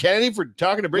 you'd slap Kennedy for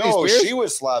talking to Britney No, Spears? she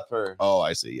would slap her. Oh,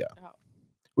 I see. Yeah.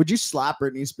 Would you slap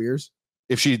Britney Spears?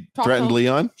 If she Talk threatened to-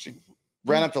 Leon,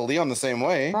 Ran up to Leon the same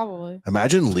way. Probably.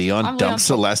 imagine Leon I'm dumped Leon.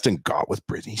 Celeste and got with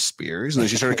Britney Spears, and then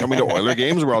she started coming to Oiler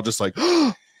games. We're all just like,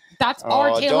 That's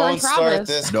our Taylor and don't start Travis.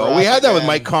 this. no, crap we had that with again.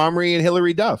 Mike Comrie and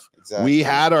Hillary Duff. Exactly. We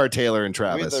had our Taylor and we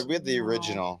had Travis. the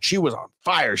original. She was on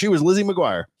fire. She was Lizzie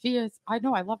McGuire. She is. I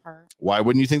know. I love her. Why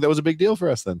wouldn't you think that was a big deal for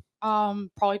us then?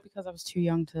 Probably because I was too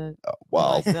young to.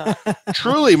 Well, realize that.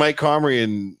 truly, Mike Comrie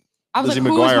and I was Lizzie like,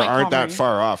 who is McGuire Mike aren't that Comrie?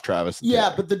 far off, Travis. and Yeah,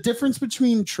 Taylor. but the difference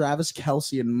between Travis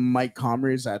Kelce and Mike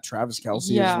Comrie is that Travis Kelce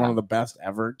Yeah. is one of the best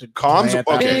ever to Com's- play at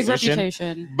that okay. Big position.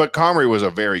 reputation. But Comrie was a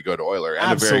very good Oiler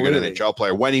and a very good Absolutely. NHL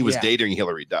player when he was Yeah. dating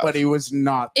Hillary Duff. But he was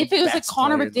not. the If it was like best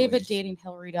Connor player in the McDavid league. dating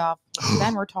Hillary Duff,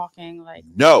 then we're talking like.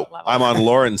 No, level. I'm on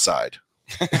Lauren's side.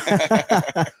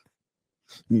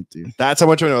 Me too. That's how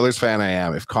much of an Oilers fan I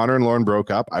am. If Connor and Lauren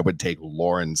broke up, I would take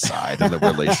Lauren's side in the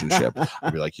relationship.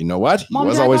 I'd be like, you know what? He Mom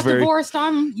was and Dad always got very, divorced.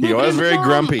 I'm he moving was in very with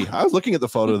grumpy. Mom. I was looking at the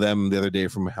photo of them the other day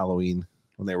from Halloween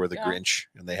when they were the Yeah. Grinch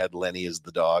and they had Lenny as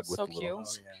the dog. With So the little-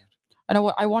 cute. I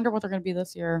know. I wonder what they're going to be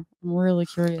this year. I'm really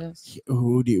curious.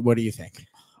 What do you think?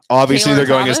 Obviously, Taylor they're and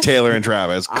going as Travis? Taylor and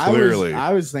Travis. Clearly,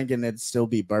 I was thinking it'd still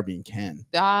be Barbie and Ken,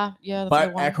 Yeah, that's but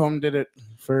what I want. Ekholm did it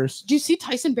first. Do you see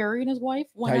Tyson Berry and his wife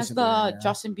when has Tyson the Berry, yeah.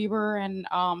 Justin Bieber and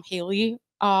Haley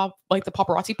like the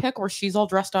paparazzi pic where she's all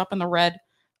dressed up in the red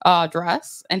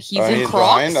dress and he's in He's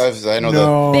Crocs? behind. I know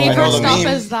No, They I know the dressed up meme.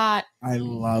 as that. I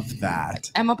love that.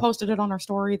 Emma posted it on her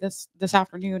story this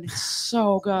afternoon. It's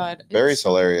so good. Very It's-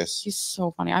 hilarious. He's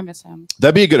so funny. I miss him.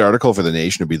 that'd be a good article for the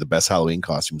Nation to be the best Halloween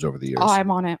costumes over the years. Oh,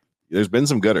 I'm on it. There's been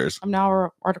some gooders. I'm now an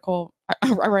article. I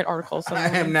write articles. So I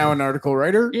am now an article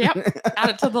writer. Yep. Add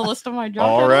it to the list of my job.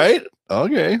 All titles. right.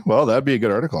 Okay. Well, that'd be a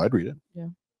good article. I'd read it. Yeah.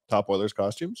 Top Oilers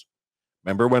costumes.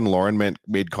 Remember when Lauren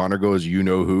made Connor go as you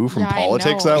know who from Yeah, I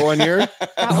politics know. that one year?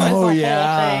 That was Oh, the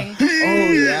yeah. whole thing.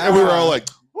 Oh yeah. And we were all like,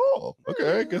 oh,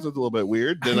 okay, I guess it's a little bit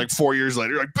weird. Then like 4 years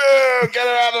later, you're like, boo, get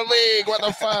it out of the league. What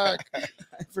the fuck?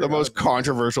 The most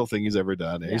controversial thing he's ever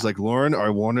done. He's like, Lauren, I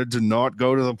wanted to not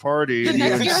go to the party. The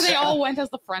next year, they all went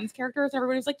as the Friends characters.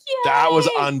 Everybody was like, yeah. That was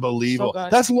unbelievable. So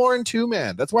good. That's Lauren too,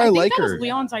 man. That's why I think like that her. was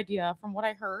Leon's idea, from what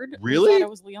I heard. Really? It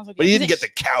was Leon's idea. But he didn't Because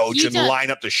get the couch he and just- line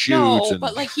up the shoots. No, and...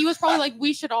 but like he was probably like,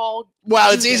 we should all.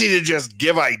 Well, it's do easy this. to just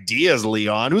give ideas,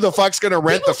 Leon. Who the fuck's going to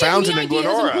rent People the give me fountain in ideas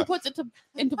and Glenora? Who puts it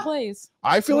into place?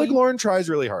 I feel like Lauren tries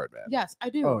really hard, man. Yes,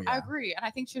 I do. Oh, yeah. I agree, and I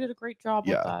think she did a great job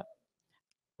Yeah. with that.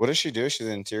 What does she do? She's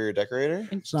an interior decorator.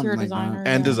 Interior like that. designer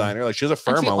And yeah. designer. Like she has a And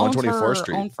firm she on owns 124th her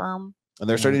Street. Own firm. And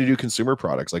they're starting to do consumer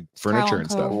products like furniture and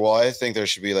Co. stuff. Well, I think there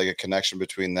should be like a connection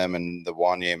between them and the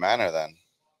Wanye Manor then.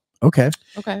 Okay.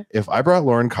 Okay. If I brought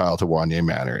Lauren Kyle to Wanye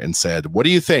Manor and said, what do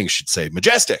you think? She'd say,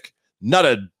 majestic, not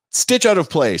a stitch out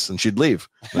of place. And she'd leave.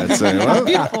 I'd say, well,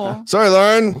 Beautiful. sorry,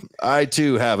 Lauren. I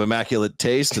too have immaculate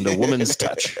taste and a woman's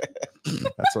touch.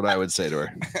 That's what I would say to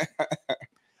her.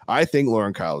 I think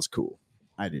Lauren Kyle is cool.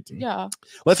 I do too. Yeah.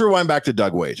 Let's rewind back to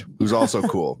Doug Wade, who's also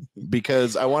cool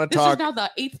because I want to This talk. is now the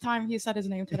 8th time he said his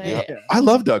name today. Yeah. I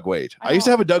love Doug Wade. I used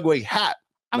to know. have a Doug Wade hat.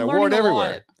 I'm And I wore learning it a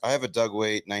everywhere. lot. I have a Doug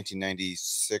Waite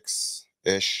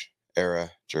 1996-ish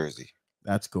era jersey.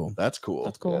 That's cool. That's cool.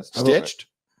 That's cool. Yes. Stitched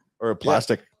or a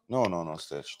plastic? No,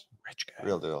 stitched. Rich guy.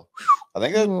 Real deal. I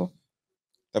think that Ooh.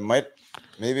 that might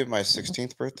maybe my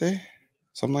 16th birthday,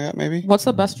 something like that. Maybe. What's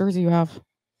the best jersey you have?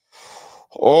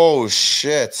 Oh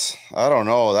shit! I don't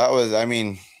know. That was. I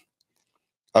mean,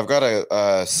 I've got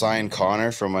a signed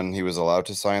Connor from when he was allowed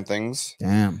to sign things.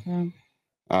 Damn.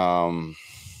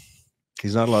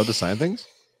 He's not allowed to sign things?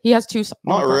 He has two.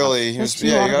 Not autographs. really. He He has was, two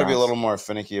yeah, you got to be a autographs. little more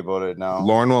finicky about it now.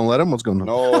 Lauren won't let him? What's going on?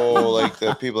 No, like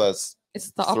the people that's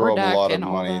It's the throw upper up a deck lot of and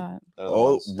all money. that. they're the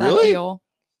Oh, ones. That really? deal.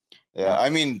 Yeah, I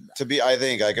mean, I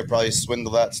think I could probably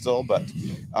swindle that still, but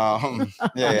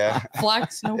yeah.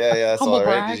 Flex. No. Yeah, that's Humble all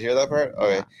right. brag. Did you hear that part?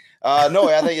 Okay. No,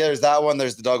 I think there's that one.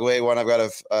 There's the Doug Way one. I've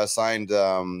got a signed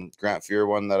Grant Fear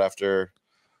one that after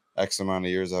X amount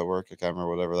of years at work, I can't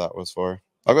remember whatever that was for.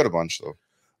 I've got a bunch though.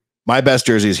 My best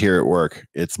jersey is here at work.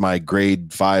 It's my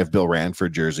grade 5 Bill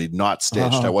Ranford jersey, not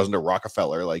stitched. Oh. I wasn't a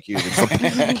Rockefeller like you. It's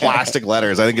the plastic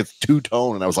letters. I think it's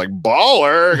two-tone. And I was like,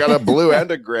 baller, got a blue and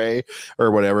a gray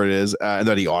or whatever it is. And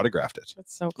then he autographed it.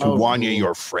 That's so To cool. Wanye, cool.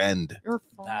 your friend, You're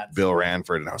fun. Bill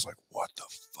Ranford. And I was like, what the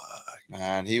fuck?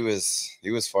 Man, he was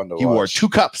fun to He watch. wore 2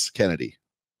 cups, Kennedy.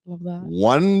 Love that.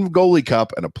 One goalie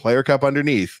cup and a player cup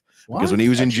underneath. Because when he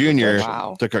was in junior,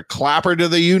 Wow. took a clapper to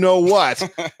the you-know-what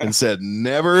and said,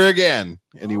 never again.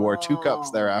 And he wore 2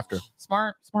 cups thereafter.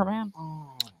 Smart man.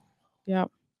 Oh.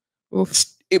 Yep. Oof.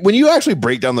 When you actually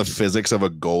break down the physics of a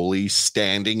goalie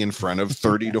standing in front of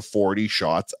 30 to 40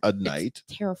 shots a night,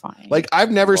 Terrifying. like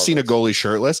I've never Love seen a it. goalie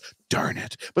shirtless. Darn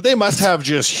it. But they must have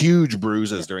just huge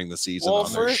bruises during the season. Well,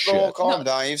 on their first of all, shit. calm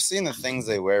down. You've seen the things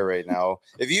they wear right now.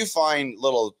 If you find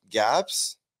little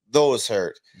gaps, those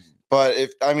hurt. But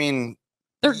if their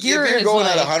if gear you're is going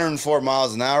like at 104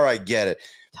 miles an hour, I get it.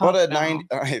 top But at down.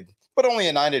 90, but only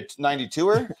a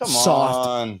 92er. Come Soft.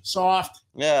 on. Soft.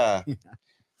 Yeah.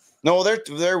 No,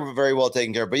 they're very well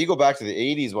taken care of. But you go back to the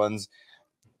 80s ones,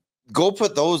 go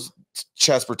put those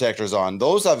chest protectors on.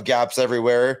 Those have gaps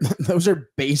everywhere. Those are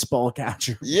baseball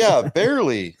catchers. Yeah,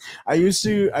 barely. I used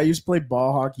to play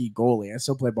ball hockey goalie. I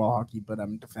still play ball hockey, but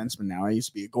I'm a defenseman now. I used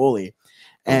to be a goalie.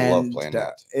 I love And playing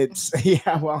that. it's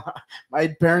well, my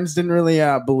parents didn't really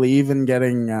believe in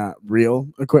getting real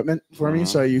equipment for me, Mhm.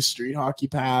 so I used street hockey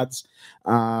pads.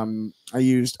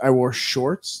 I wore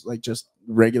shorts, like just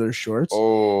regular shorts.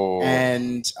 Oh.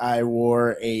 And I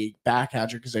wore a back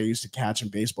catcher because I used to catch in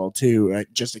baseball too,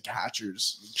 just a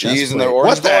catcher's chest using their plate. orange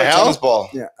What the ball or hell? tennis ball.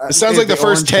 Yeah, It sounds like the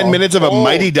first orange 10 ball. minutes of a Oh.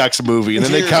 Mighty Ducks movie. And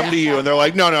then they Dude. come to you and they're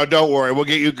like, no, don't worry. We'll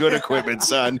get you good equipment,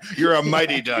 son. You're a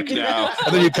Mighty Duck now.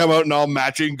 And then you come out in all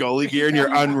matching goalie gear and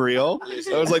you're unreal.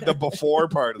 That was like the before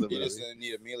part of the You movie. just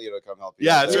need Emilio to come help you.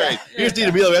 Yeah, that's Yeah. right. You just need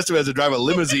Emilio Estevez to drive a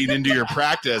limousine into your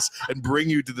practice and bring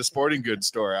you to the sporting goods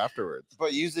store afterwards.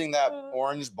 But using that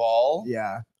orange ball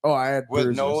Yeah. Oh, I had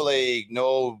with bruises.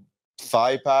 no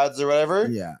thigh pads or whatever,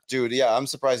 Yeah. dude. Yeah, I'm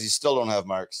surprised you still don't have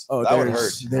marks. Oh, that would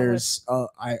hurt. there's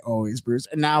I always bruise.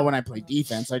 And now when I play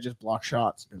defense, I just block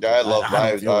shots. Yeah, I love. don't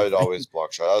I feel would it. always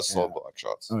block shots. I was slow Yeah. block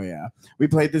shots. Oh yeah, we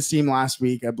played this team last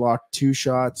week. I blocked 2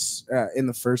 shots in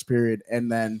the first period, and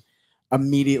then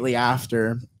immediately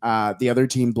after, the other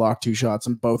team blocked 2 shots,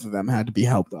 and both of them had to be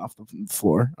helped off the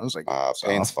floor. I was like,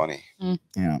 Pain's soft. funny.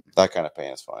 Yeah. That kind of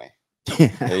pain is funny.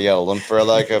 Yeah, you gotta limp for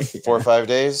like 4 or 5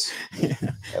 days. Yeah.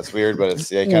 That's weird, but it's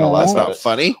kind of That's laugh not at it.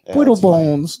 funny. Yeah, Whittle it's funny.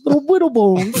 bones, little whittle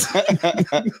bones.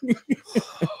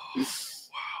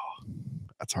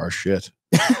 That's harsh shit.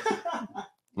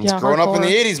 It's Yeah, growing up in the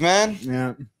hardcore. 80s, man.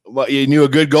 Yeah. Well, you knew a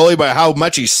good goalie by how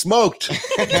much he smoked.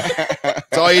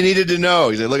 That's all you needed to know.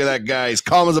 He said, "Look at that guy. He's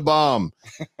calm as a bomb.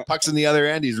 Puck's in the other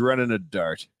end. He's running a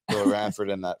dart Bill Ranford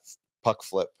in that puck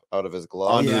flip out of his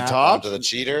glove onto the Yeah. top." onto the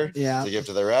cheater Yeah. to give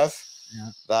to the ref.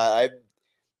 Yeah.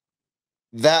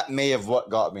 That may have what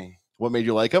got me. What made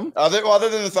you like him? Other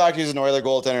than the fact he's an Oiler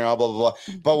goaltender and all blah blah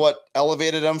blah, but what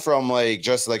elevated him from like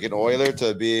just like an Oiler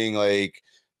to being like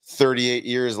 38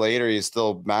 years later, he's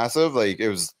still massive. Like it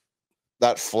was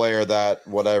that flair, that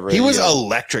whatever. He was you know.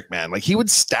 electric, man. Like he would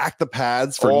stack the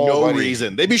pads for Oh, no buddy.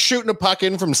 reason. They'd be shooting a puck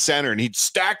in from center, and he'd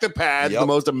stack the pads. The Yep.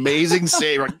 most amazing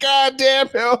save. Like, God damn,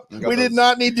 Bill, You got we did those-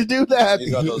 not need to do that. He's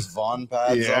got those Vaughn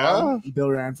pads Yeah. on. Bill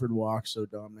Ranford walked so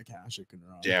Dominic Hasek can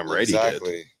run. Damn right he did.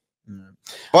 Exactly. Yeah.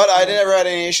 But I never had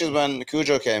any issues when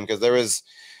Cujo came because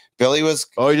Billy was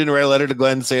Oh, you didn't write a letter to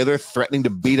Glenn Sather threatening to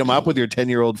beat him up with your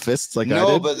 10-year-old fists like I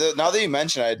no, did? but now that you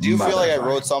mention it, I do feel like I Motherfucker.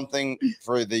 wrote something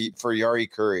for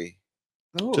Yari Curry.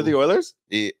 To the Oilers?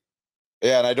 Yeah,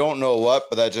 and I don't know what,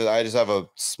 but I just have a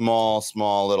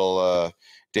small little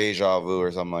deja vu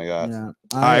or something like that. Yeah.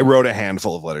 I wrote a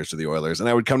handful of letters to the Oilers, and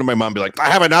I would come to my mom and be like, I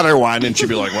have another one. And she'd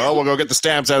be like, well, we'll go get the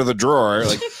stamps out of the drawer.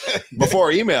 Like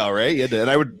before email, right? And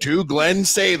I would to Glenn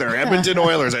Sather, Edmonton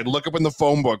Oilers. I'd look up in the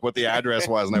phone book what the address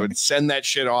was, and I would send that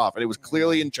shit off. And it was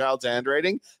clearly in child's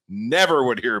handwriting. Never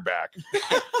would hear back.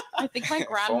 I think my Phone book and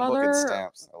grandmother,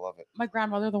 stamps. I love it.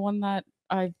 the one that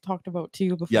I talked about to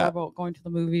you before Yeah. about going to the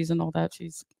movies and all that.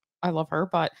 I love her,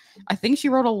 but I think she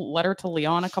wrote a letter to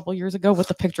Leon a couple years ago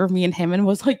with a picture of me and him and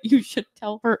was like, you should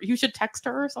text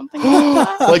her or something like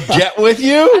that. Like, get with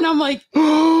you? And I'm like,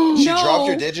 She No. dropped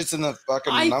your digits in the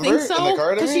fucking I number think in the so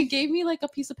card. because she gave me like a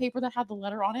piece of paper that had the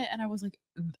letter on it, and I was like,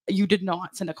 "You did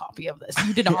not send a copy of this.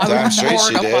 You did not." I Damn was straight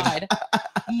she did. mortified.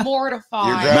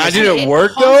 Mortified. Imagine it And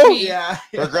worked, haunts though? me. Yeah.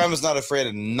 Her grandma's not afraid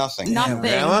of nothing. Nothing.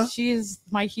 Grandma? She is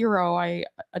my hero. I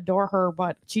adore her,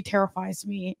 but she terrifies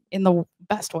me in the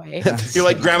best way. You're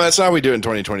like, Grandma, that's not what we do in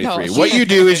 2023. No, What she- you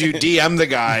do is you DM the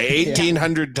guy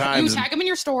 1,800 You times. tag him in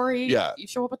your story. Yeah. You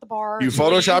show up at the bar. You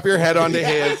Photoshop your head onto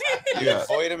his. You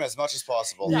avoid him as much as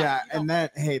possible. Yeah, and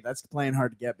that that's playing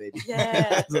hard to get, baby. Yeah,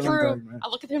 That's what I'm true. talking about. I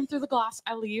look at him through the glass.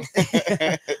 I leave. That's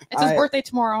It's his I- birthday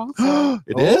tomorrow. So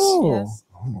It is? Oh. Yes.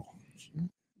 Oh,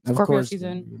 shit. Scorpio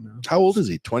season. you know. How old is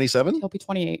he? 27? he'll be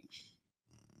 28.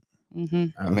 Mm-hmm.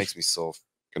 That makes me so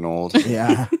fucking old.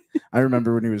 Yeah, I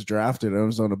remember when he was drafted. I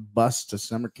was on a bus to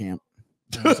summer camp.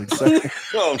 I was excited.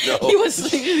 Oh, no. He was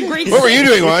great. What were you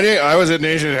doing, Wanye? I was at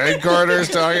Nation headquarters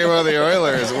talking about the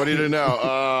Oilers. What do you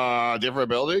know? Different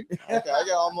building? Okay, I got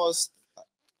almost.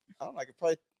 I don't know. I could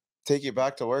probably take you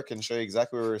back to work and show you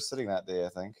exactly where we were sitting that day. I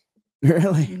think.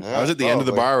 Really? Yeah, I was at the end of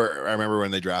the probably. bar. I remember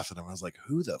when they drafted him. I was like,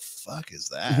 who the fuck is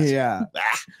that? Yeah.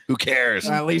 Ah, who cares?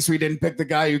 At least we didn't pick the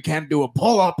guy who can't do a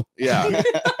pull up. Yeah.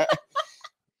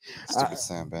 Stupid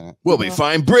Sam Bennett. We'll be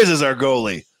fine. Briz is our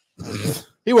goalie.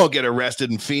 He won't get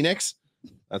arrested in Phoenix.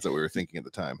 That's what we were thinking at the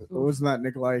time. Wasn't that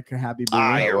Nikolai Happy?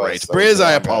 Ah, That you're was- right. that was Briz, the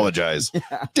I wrong guy. apologize.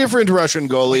 Yeah. Different Russian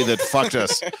goalie that fucked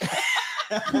us.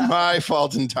 My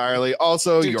fault entirely.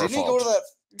 Also, Dude, your didn't he go fault. to that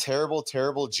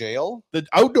terrible jail? The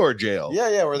outdoor jail.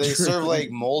 Yeah, where they serve like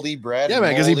moldy bread. Yeah, and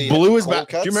man, because he moldy blew his cold back.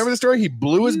 Do cuts. you remember the story? He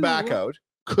blew his Ew. back out,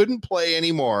 couldn't play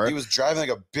anymore He was driving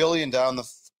like $1 billion down the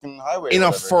fucking highway. in or a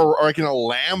whatever. like in a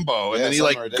Lambo, and Yeah, then he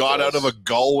like something got out of a ridiculous.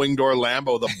 gull wing door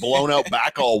Lambo, the blown out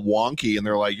back all wonky, and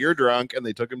they're like, "You're drunk," and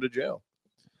they took him to jail.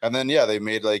 And then they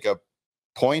made like a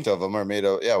point of him, or made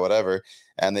a whatever,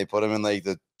 and they put him in like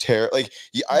the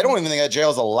I don't even think that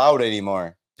jail's allowed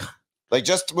anymore. Like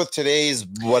just with today's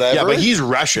whatever. Yeah, but he's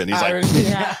Russian. He's like,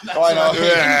 Yeah. Oh, I know.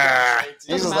 "Yeah." He's just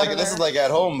Doesn't like matter this is there. like at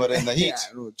home, but in the heat.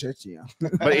 Yeah, a little churchy, yeah.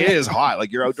 but it is hot.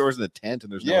 Like you're outdoors in the tent,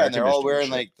 and there's no Yeah, air and they're all conditioning wearing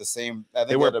and shit. like the same. I think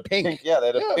They wear had a pink. Yeah, they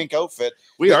had a Yeah. pink outfit.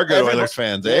 We are good everybody- Oilers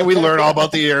fans, eh? We learn all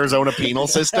about the Arizona penal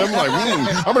system. Like,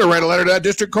 I'm going to write a letter to that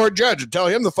district court judge and tell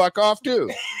him the fuck off too.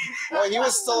 Well, he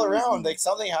was still around. Like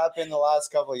something happened the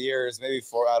last couple of years, maybe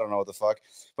 4. I don't know what the fuck.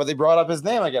 But they brought up his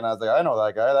name again. I was like, I know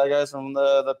that guy. That guy's from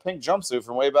the pink jumpsuit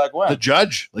from way back when. The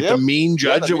judge, like Yep. the mean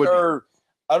judge, Yeah, it would or,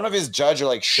 I don't know if he's judge or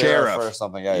like sheriff, Sheriff. or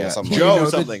something. Yeah, yeah, something. Joe You know,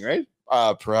 something, right?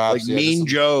 Perhaps Like yeah, Mean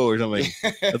just Joe or something.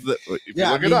 That's the- if you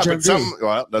Yeah, look it Mean up, Joe it's something.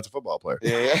 Well, that's a football player.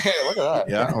 Yeah, look at that.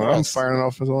 Yeah, well, I'm firing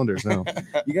off his cylinders now.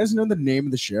 You guys know the name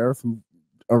of the sheriff who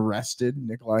arrested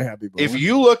Nikolai Happy? If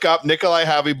you look up Nikolai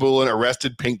Havibulin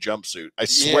arrested pink jumpsuit, I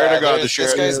swear Yeah, to God, the this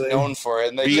sheriff. guy's Really? known for it.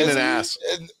 And they Being just- an ass.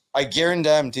 and I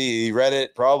guarantee he read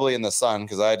it probably in the Sun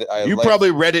because I You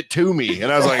probably read it to me, and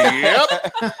I was like,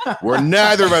 "Yep, we're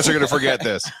neither of us are going to forget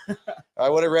this." I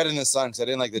would have read it in the Sun because I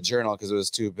didn't like the Journal because it was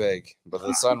too big. But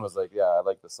the Sun was like, yeah, I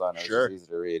like the Sun. It was Sure. just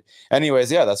easy to read. Anyways,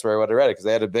 yeah, that's where I would have read it because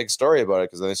they had a big story about it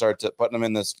because they started putting them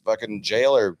in this fucking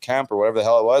jail or camp or whatever the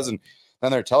hell it was, and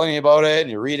then they're telling you about it,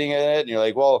 and you're reading it, and you're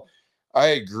like, well, I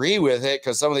agree with it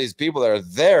because some of these people that are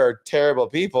there are terrible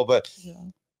people, but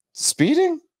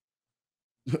speeding.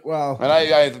 Well, And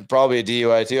I probably a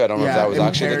DUI too. I don't know if that was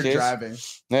actually the impaired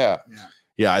case. driving.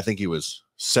 Yeah. I think he was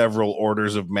several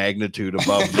orders of magnitude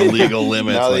above the legal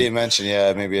limits. Now that Like, you mention,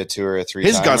 maybe a 2 or a 3.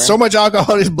 he's got so much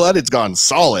alcohol in his blood, it's gone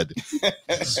solid.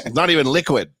 It's not even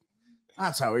liquid.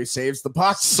 That's how he saves the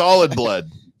puck. Solid blood.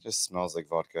 Just smells like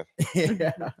vodka.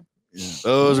 Yeah.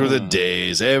 Those were the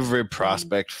days. Every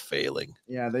prospect failing.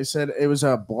 Yeah, they said it was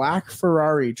a black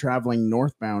Ferrari traveling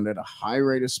northbound at a high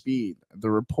rate of speed.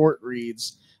 The report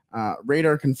reads,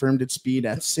 radar confirmed its speed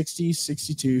at 60,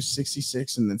 62,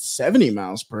 66, and then 70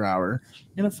 miles per hour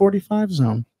in a 45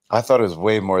 zone. I thought it was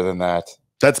way more than that.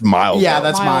 That's miles. Yeah,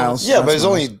 that's miles. Yeah, That's but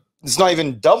miles. it's not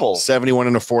even double. 71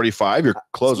 and a 45. You're It's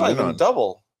closing not in even on.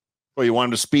 double. Well, you want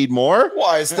him to speed more? Well,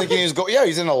 I was thinking he's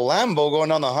he's in a Lambo going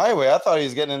down the highway. I thought he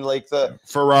was getting in like the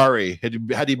Ferrari. Had he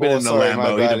been in a sorry, my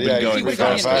Lambo, he'd bad. have been Yeah, going he would've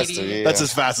faster. gone faster. 80. Yeah. That's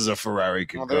as fast as a Ferrari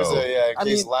could Well, there's go. in I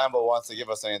case mean- Lambo wants to give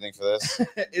us anything for this.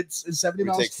 It's 70 We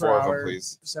miles take per 4 of them, hour.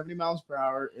 please. 70 miles per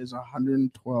hour is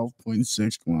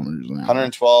 112.6 kilometers an hour.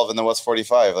 112, and then what's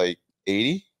 45? Like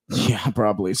 80? Yeah,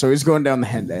 probably. So he's going down the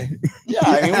head day. Yeah,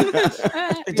 I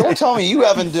mean, don't tell me you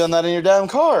haven't done that in your damn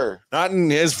car. Not in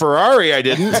his Ferrari, I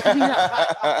didn't.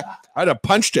 I'd have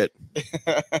punched it.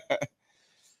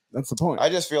 That's the point. I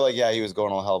just feel like he was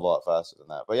going a hell of a lot faster than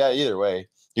that. But yeah, either way,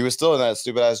 he was still in that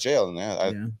stupid ass jail,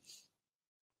 and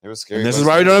it was scary. And this is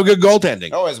why we don't have good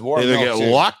goaltending. Oh, it's warm They either milk. get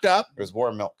too. locked up. It was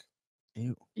warm milk.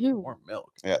 Ew. Warm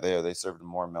milk. Yeah, they served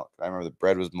more milk. I remember the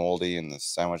bread was moldy, and the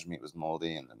sandwich meat was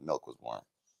moldy, and the milk was warm.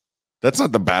 That's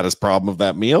not the baddest problem of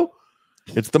that meal.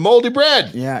 It's the moldy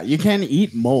bread. Yeah, you can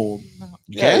eat mold.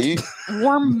 Yeah, can't?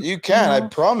 Warm. you can. I No.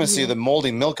 promise you, Yeah. the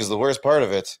moldy milk is the worst part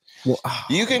of it. Well,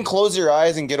 You can close your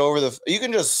eyes and get over you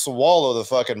can just swallow the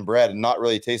fucking bread and not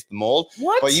really taste the mold.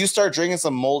 what? But you start drinking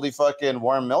some moldy fucking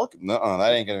warm milk,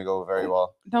 that ain't gonna go very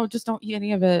well. No, just don't eat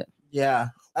any of it. Yeah.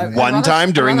 One rather- time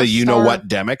I'd during the rather you know what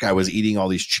starve. demic, I was eating all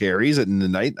these cherries in the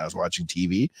night. And I was watching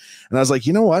TV, and I was like,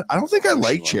 you know what? I don't think I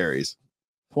like one? cherries.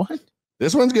 What?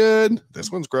 This one's good.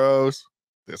 This one's gross.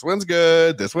 This one's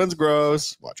good. This one's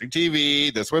gross. Watching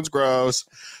TV. This one's gross.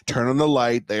 Turn on the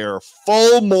light. They are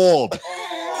full mold.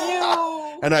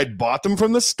 And I'd bought them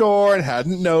from the store and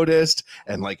hadn't noticed.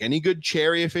 And like any good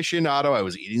cherry aficionado, I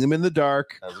was eating them in the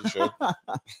dark. As you should.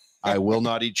 I will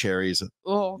not eat cherries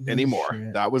Oh, anymore.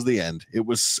 Shit. That was the end.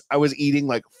 I was eating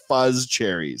like fuzz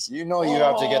cherries. You know you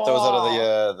have to get those out of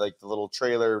the like the little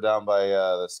trailer down by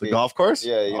the The skate. golf course?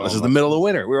 Yeah, you Oh, know, this is the middle of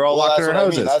winter. We were all Well, locked in that's our what I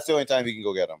mean. houses. That's the only time you can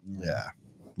go get them. Yeah.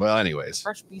 Well, anyways,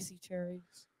 fresh BC cherries.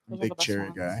 Those are Big the best cherry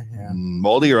ones. guy. Yeah.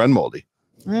 moldy or unmoldy?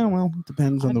 Yeah, well, it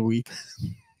depends on the week.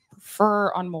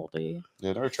 Prefer unmoldy.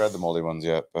 Yeah, never tried the moldy ones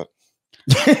yet, but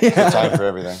there's a time for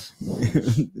everything.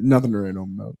 Nothing to write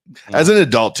home about. As an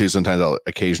adult too, sometimes I'll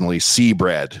occasionally see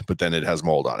bread, but then it has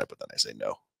mold on it. But then I say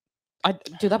no. I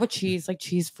do that with cheese. Like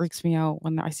cheese freaks me out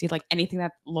when I see like anything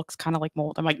that looks kind of like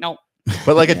mold. I'm like, no,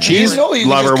 But like a Yeah. cheese You know you can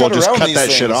lover just will cut just around cut these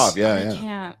that shit things. off. Yeah, I yeah.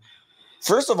 can't.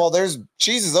 First of all, there's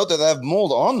cheeses out there that have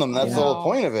mold on them. That's the whole Yeah.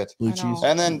 point of it. Blue I cheese. know.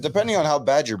 And then depending on how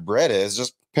bad your bread is,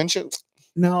 just pinch it.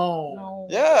 No. No.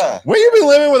 Yeah. Where you been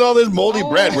living with all this moldy Oh,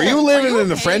 bread? Were you are living you in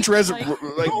the okay? French Like- like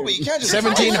No, but you can't just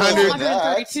 1700.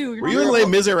 132. Were you in Les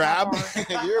Miserables? If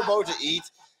you're about to eat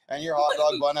and your hot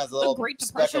dog bun has a little Great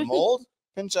speck of Depression. mold,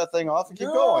 pinch that thing off and keep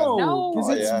No, going. No. because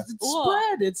Oh, it's, yeah. it's Ugh.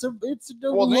 spread. It's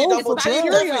a Well, they loaf double of check. bread.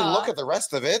 bacteria. Definitely look at the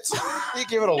rest of it. You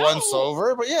give it a No. once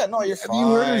over, but yeah, no, you're Have you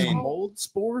heard of fine. mold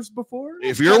spores before?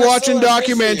 If you're Kinda watching so I miss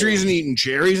documentaries you. and eating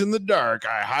cherries in the dark,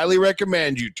 I highly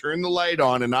recommend you turn the light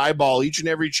on and eyeball each and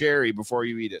every cherry before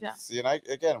you eat it. Yeah. See,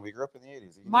 and we grew up in the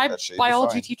 80s. You can My eat that shit, you'll be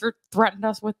biology fine. teacher threatened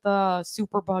us with the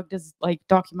superbug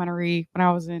documentary when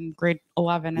I was in grade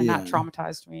 11, and that Yeah.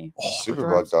 traumatized me.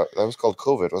 Superbug, that was called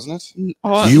COVID, wasn't it?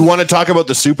 Oh, You want to talk about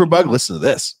the superbug? Listen to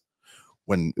this.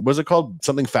 When was it called?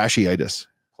 Something fasciitis.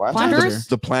 Planters?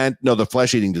 The plant, no, the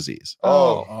flesh-eating disease.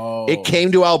 Oh, Oh. It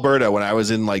came to Alberta when I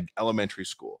was in like elementary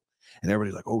school. and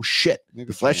everybody's like, "Oh shit, Maybe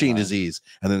the flesh-eating 29. disease."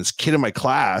 And then this kid in my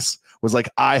class was like,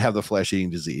 "I have the flesh-eating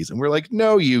disease," and we're like,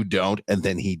 "No, you don't." And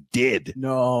then he did.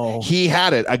 No. He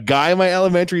had it. A guy in my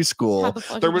elementary school. Had the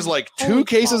flesh There was eating- like 2 Holy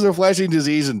cases fuck. of flesh-eating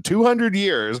disease in 200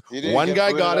 years. You didn't One get guy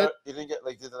booted got out? it. You didn't get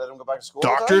like, did they let him go back to school? all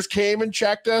the time? Doctors came and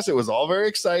checked us. It was all very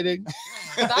exciting.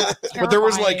 That's But there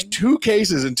was like terrifying. 2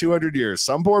 cases in 200 years.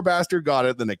 Some poor bastard got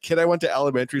it. Then a kid I went to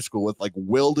elementary school with like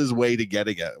willed his way to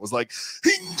getting it. It was like,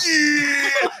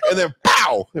 and then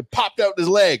pow, it popped out his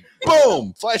leg.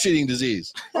 Boom, flesh-eating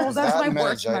disease. Oh, that's my That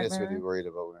worst meningitis we'd be nightmare. worried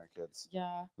about when we were kids.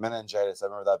 Yeah. Meningitis. I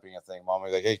remember that being a thing. Mom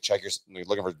was like, "Hey, check you're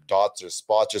looking for dots or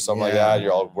spots or something like Yeah. that."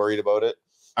 You're all worried about it.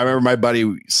 I remember my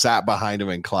buddy sat behind him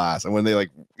in class, and when they like,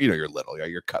 you're little,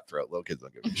 you're cutthroat. Little kids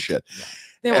don't give a shit.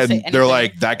 They will say And anything. they're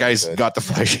like, "That guy's Good. got the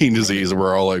flesh-eating disease," and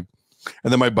we're all like.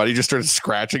 And then my buddy just started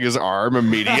scratching his arm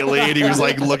immediately, and he was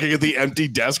like looking at the empty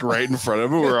desk right in front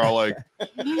of him. We're all like,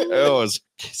 "It was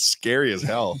scary as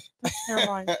hell."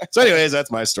 terrifying. So, anyways,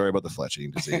 that's my story about the flesh-eating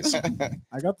disease.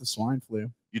 I got the swine flu.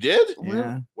 You did?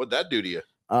 Yeah. What'd that do to you?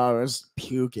 I was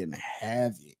puking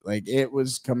heavy. Like it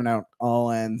was coming out all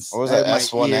ends. What was out that? my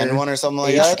S1N1 ear. or something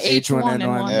like H- that?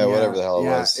 H1N1. Yeah, whatever the hell it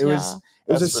was. It was. Yeah.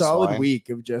 It was a That's for solid swine. week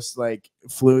of just like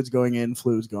fluids going in,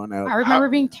 fluids going out. I remember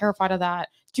being terrified of that.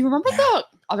 Do you remember the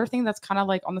other thing that's kind of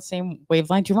like on the same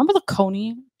wavelength? Do you remember the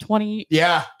Coney 2012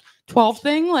 Yeah.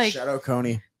 thing? Like Shout out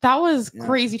Coney. that was Yeah.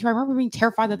 crazy too. I remember being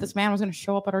terrified that this man was going to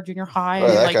show up at our junior high Oh,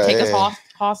 and that like guy, take us yeah.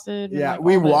 hostage. and, Yeah, like,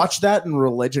 we all this. watched that in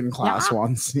religion class Yeah.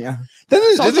 once. Yeah. Did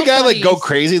the Social guy like go studies.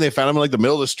 crazy? They found him in like the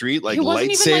middle of the street, like He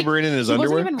wasn't even, like- lightsaber in his It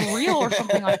underwear. wasn't even real or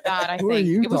something like that. I Who think are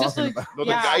you it was just talking like about? No,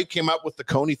 the yeah, guy who came up with the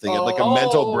Coney thing had like a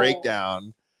mental Oh.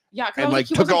 breakdown yeah, 'cause I and was like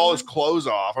he took wasn't all his real. clothes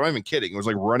off. I'm not even kidding. It was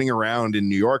like running around in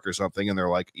New York or something, and they're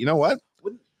like, "You know what?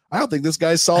 I don't think this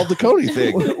guy solved the Coney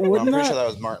thing." I'm Wouldn't pretty sure that- that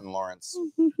was Martin Lawrence.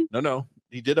 No,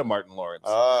 he did a Martin Lawrence.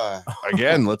 Ah,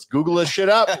 Again, let's Google this shit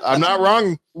up. I'm not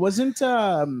wrong. wasn't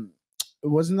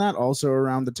that also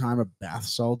around the time of bath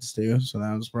salts too? So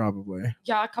that was probably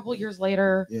Yeah, a couple of years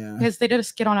later, yeah. because they did a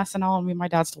skit on SNL and me and my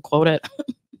dad still quote it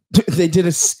They did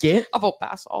a skit. about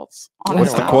bath salts. On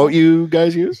What's the SNL. quote you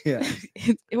guys use? Yeah.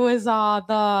 It was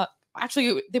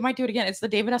actually they might do it again. It's the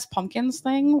David S. Pumpkins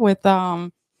thing with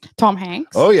Tom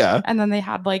Hanks. Oh yeah. And then they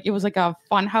had like it was like a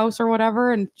fun house or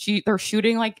whatever, and they're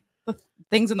shooting like the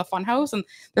things in the fun house, and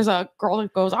there's a girl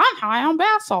that goes, "I'm high on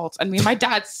bath salts," and me and my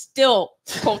dad still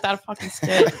quote that fucking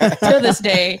skit to this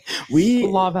day. We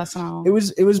Love SNL.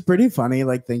 it was pretty funny,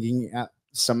 like thinking at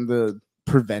some of the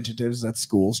preventatives that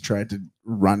schools tried to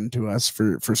run to us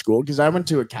for school, because I went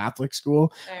to a Catholic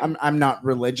school. I'm not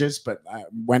religious, but I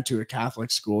went to a Catholic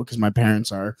school because my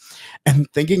parents are.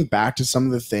 And thinking back to some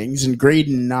of the things in grade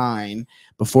 9,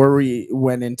 before we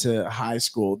went into high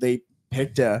school, they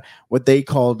picked what they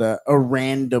called a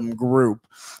random group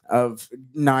of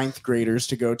 9th graders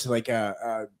to go to like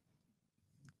a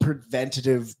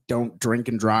preventative don't drink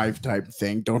and drive type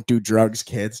thing. Don't do drugs,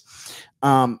 kids.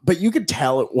 But you could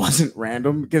tell it wasn't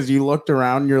random because you looked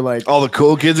around and you're like, All the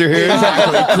cool kids are here.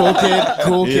 exactly,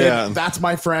 cool kid. Yeah. That's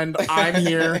my friend. I'm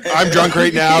here. I'm drunk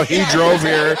right now. He drove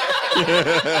here.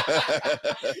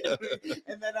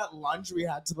 And then at lunch we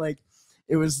had to like,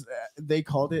 it was they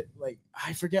called it like,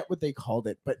 I forget what they called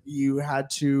it, but you had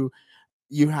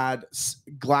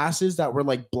glasses that were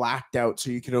like blacked out,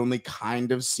 so you could only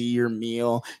kind of see your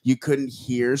meal. You couldn't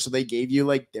hear, so they gave you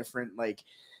like different like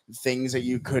things that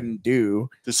you couldn't do.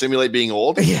 To simulate being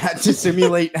old. Yeah, to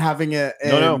simulate having an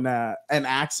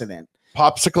accident.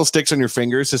 Popsicle sticks on your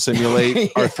fingers to simulate Yeah.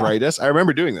 arthritis. I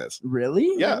remember doing this. Really?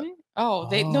 Yeah. Really? Oh,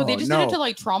 they just did no. it to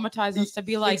like traumatize us, to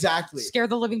be like Exactly. scare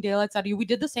the living daylights out of you. We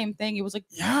did the same thing. It was like,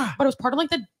 Yeah. but it was part of like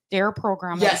the DARE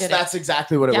program. that Yes, did that's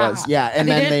exactly what it Yeah. was. Yeah, And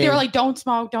then they were like, don't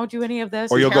smoke, don't do any of this.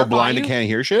 Or and you'll go terrify blind you. and can't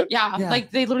hear shit. Yeah, Yeah.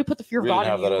 like they literally put the fear of we God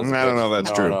didn't in have you. that. I don't know if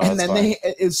that's true. and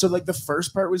then so like the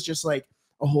first part was just like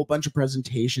a whole bunch of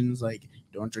presentations, like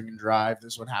don't drink and drive.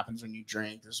 This is what happens when you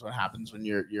drink. This is what happens when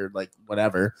you're like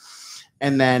whatever,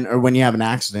 and then or when you have an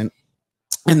accident.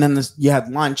 And then you had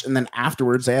lunch, and then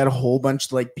afterwards they had a whole bunch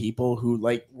of like people who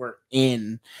like were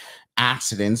in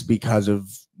accidents because of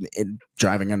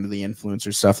driving under the influence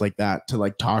or stuff like that to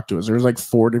like talk to us. There was like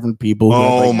 4 different people who had,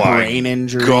 Oh like, my brain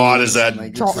injuries. God, is that and,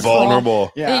 like, Tra-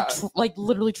 vulnerable? yeah. They like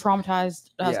literally traumatized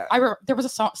us. Yeah. There was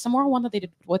a somewhere one that they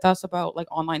did with us about like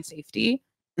online safety.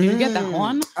 Did you get that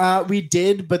one? We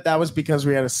did, but that was because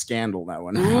we had a scandal that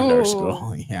went around our Ooh.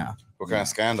 school. Yeah. What kind of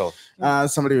scandal?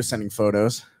 Somebody was sending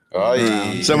photos. Oh,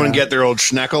 Yeah. Someone get their old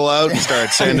schneckle out and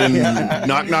start sending Yeah.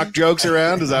 knock jokes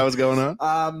around. Is that what's going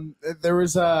on? There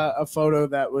was a photo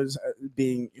that was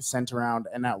being sent around,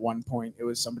 and at one point it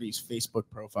was somebody's Facebook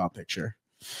profile picture.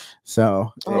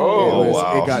 So Oh,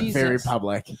 wow. it got very Jesus.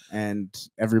 public, and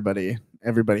everybody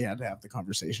had to have the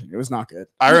conversation. It was not good.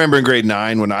 I remember in grade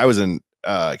 9 when I was in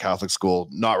Catholic school,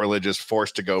 not religious,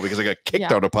 forced to go because I got kicked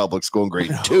Yeah. out of public school in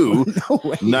grade 2. No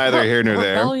way. Neither here nor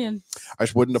there. Rebellion. I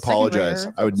just wouldn't Second apologize.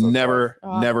 grader. I would That's so never,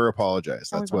 sad. never apologize.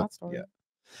 Tell me That's about what. that story. Yeah.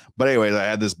 But anyways, I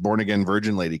had this born again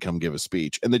virgin lady come give a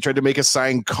speech, and they tried to make us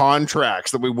sign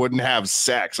contracts that we wouldn't have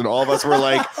sex, and all of us were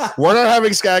like, "We're not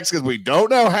having sex because we don't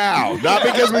know how, not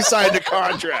because we signed a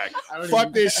contract.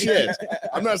 Fuck this shit.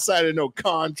 I'm not signing no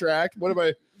contract. What am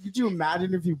I? Could you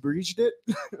imagine if you breached it?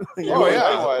 Oh,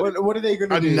 yeah. What are they going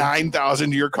to A do?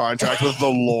 9,000 year contract with the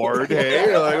Lord? Hey,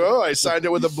 you're like, oh, I signed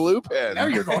it with a blue pen. Now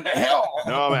you're going to hell.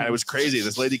 No, man, it was crazy.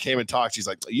 This lady came and talked. She's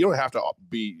like, you don't have to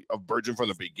be a virgin from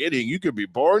the beginning. You could be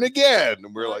born again.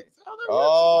 And we're like,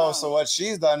 Oh, so what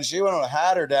she's done, she went and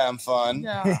had her damn fun.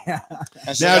 Yeah.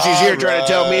 And now she's here trying to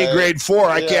tell me in "Alright." grade 4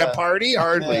 I Yeah. can't party?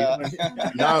 Hardly.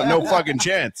 Yeah. No fucking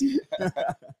chance.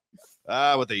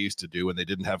 What they used to do when they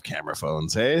didn't have camera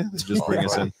phones, hey? They just bring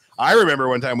us in. I remember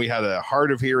one time we had a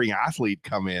hard of hearing athlete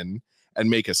come in and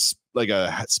make a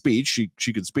speech.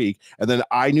 She could speak, and then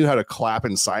I knew how to clap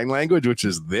in sign language, which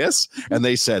is this. And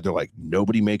they said, they're like,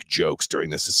 nobody make jokes during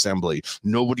this assembly.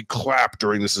 Nobody clap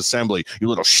during this assembly. You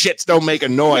little shits don't make a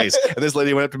noise. And this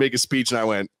lady went up to make a speech, and I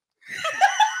went,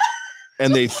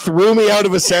 and they threw me out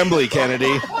of assembly,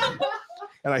 Kennedy.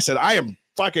 And I said, I am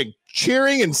fucking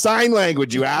cheering in sign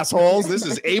language, you assholes. This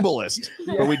is ableist.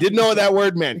 But we didn't know what that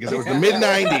word meant because it was the mid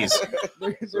 90s.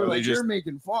 They're like, you're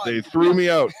making fun. They threw me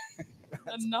out.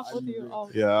 Enough with you. Oh,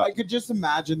 Yeah. I could just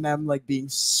imagine them like being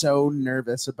so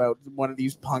nervous about one of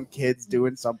these punk kids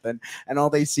doing something, and all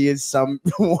they see is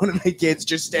one of the kids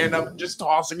just stand up, just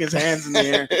tossing his hands in the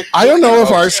air. I don't know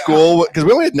if our school, because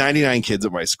we only had 99 kids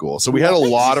at my school, so we had a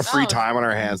lot of free time on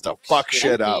our hands to fuck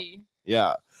shit up. empty.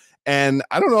 Yeah. And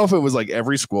I don't know if it was like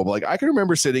every school, but like I can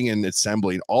remember sitting in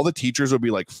assembly and all the teachers would be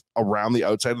like around the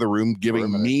outside of the room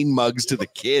giving mean mugs to the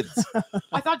kids.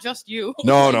 I thought just you.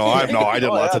 No, I did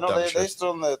lots of dumb they shit. stood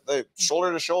on the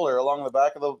shoulder to shoulder along the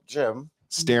back of the gym.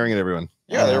 Staring at everyone.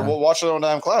 Yeah, they're watching their own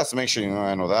damn class to make sure,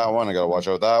 I know that one. I got to watch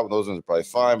out that one. Those ones are probably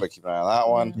fine, but keep an eye on that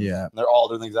one. Yeah. And they're all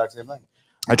doing the exact same thing.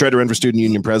 I tried to run for student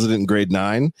union president in grade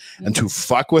 9, and to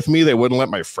fuck with me, they wouldn't let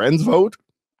my friends vote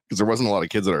because there wasn't a lot of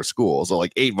kids at our school. So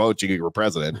like 8 votes, you could get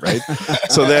president, right?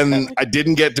 So then I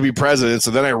didn't get to be president.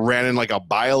 So then I ran in like a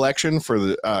by-election for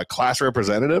the class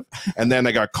representative. And then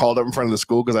I got called up in front of the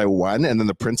school because I won. And then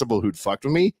the principal who'd fucked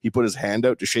with me, he put his hand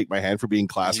out to shake my hand for being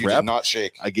class You rep. did not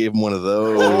shake. I gave him one of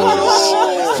those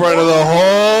in front of the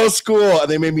whole school. And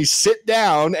they made me sit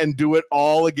down and do it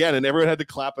all again. And everyone had to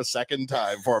clap a second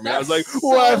time for me. I was like,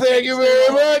 well, thank you very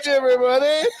much,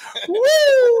 everybody.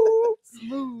 Woo!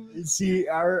 Smooth. See,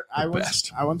 I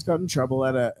once got in trouble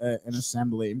at an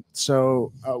assembly.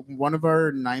 So one of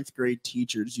our 9th grade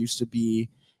teachers used to be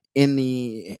in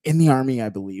the army, I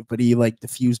believe, but he like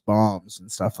diffused bombs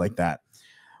and stuff like that.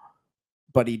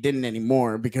 But he didn't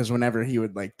anymore because whenever he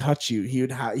would like touch you, he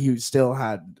would have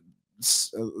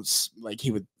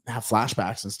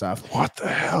flashbacks and stuff. What the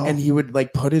hell? And he would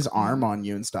like put his arm on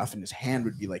you and stuff, and his hand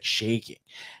would be like shaking.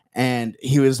 And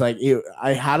he was like,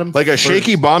 I had him like a first.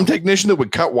 shaky bomb technician that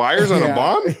would cut wires on a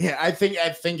bomb? Yeah, I think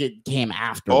it came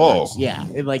afterwards. Oh. Yeah,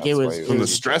 it That's was why From the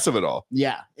stress of it all.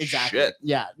 Yeah, exactly. Shit.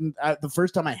 Yeah, the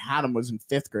first time I had him was in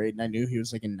 5th grade, and I knew he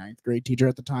was like a 9th grade teacher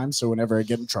at the time. So whenever I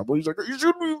get in trouble, he's like, "You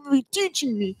shouldn't be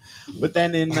teaching me." But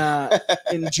then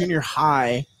in junior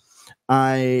high,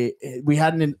 we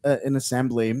had an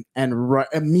assembly, and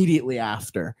immediately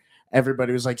after,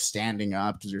 everybody was like standing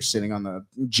up because you're sitting on the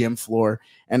gym floor.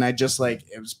 And I just like,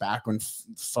 it was back when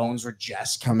phones were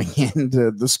just coming into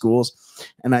the schools.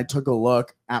 And I took a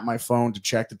look at my phone to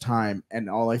check the time. And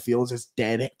all I feel is this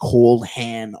dead cold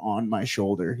hand on my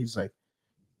shoulder. He's like,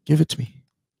 give it to me.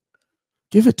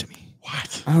 Give it to me.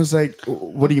 What? I was like,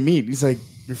 what do you mean? He's like,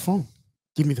 your phone.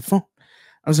 Give me the phone.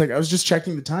 I was like, I was just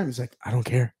checking the time. He's like, I don't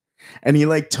care. And he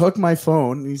like took my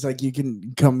phone. And he's like, you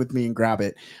can come with me and grab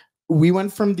it. We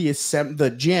went from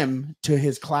the gym to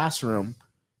his classroom,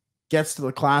 gets to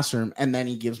the classroom, and then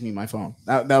he gives me my phone.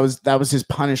 That was his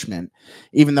punishment,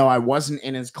 even though I wasn't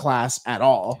in his class at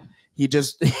all.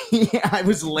 I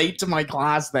was late to my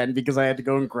class then because I had to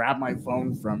go and grab my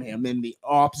phone from him in the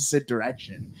opposite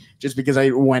direction, just because I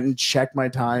went and checked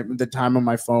the time on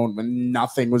my phone when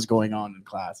nothing was going on in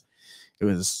class. It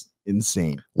was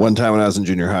insane. One time when I was in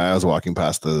junior high, I was walking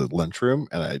past the lunchroom,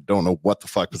 and I don't know what the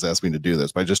fuck possessed me to do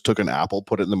this, but I just took an apple,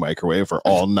 put it in the microwave for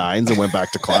all 9s, and went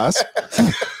back to class.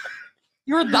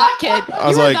 You were that kid. I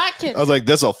was You were like, that kid. I was like,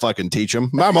 this will fucking teach him.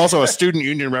 I'm also a student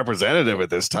union representative at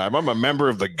this time. I'm a member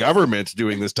of the government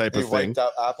doing this type He of thing. wiped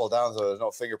out Apple down so there's no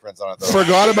fingerprints on it. Though.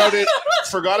 Forgot about it.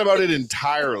 Forgot about it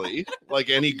entirely. Like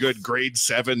any good grade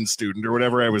 7 student or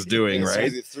whatever I was doing, It's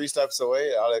right? 3 steps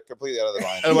away, completely out of the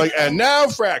mind. And I'm like, and now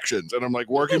fractions. And I'm like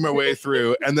working my way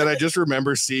through. And then I just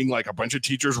remember seeing like a bunch of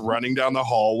teachers running down the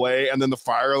hallway, and then the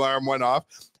fire alarm went off.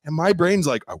 And my brain's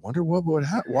like, I wonder what would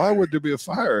happen. Why would there be a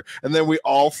fire? And then we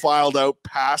all filed out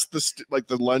past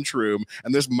the lunchroom,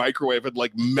 and this microwave had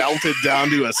like melted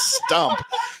down to a stump.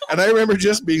 And I remember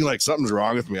just being like, something's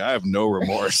wrong with me. I have no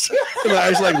remorse. And I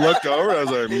just like looked over. And I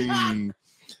was like,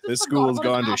 this school has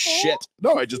gone to shit.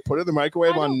 No, I just put it in the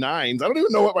microwave on 9s. I don't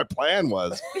even know what my plan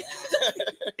was.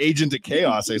 Agent of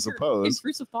chaos, I suppose.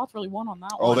 Intrusive thoughts really won on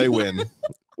that Oh, one. they win.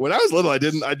 When I was little, I'd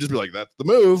just be like, that's the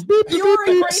move. Boop, You boop, were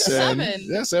in boop, grade and- 7.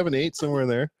 Yeah, 7, 8, somewhere in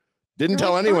there. Didn't You're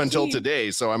tell like anyone until 13.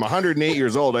 today. So I'm 108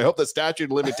 years old. I hope the statute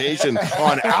of limitation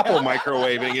on Apple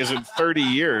microwaving isn't 30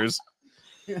 years.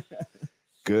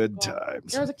 Good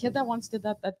times. There was a kid that once did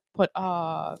that put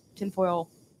tinfoil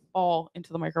ball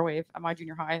into the microwave at my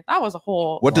junior high. That was a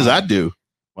whole What does that do?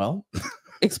 Well,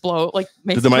 explode. Like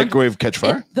makes Did the it turn- microwave catch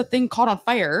fire? the thing caught on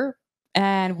fire,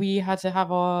 and we had to have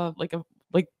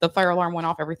the fire alarm went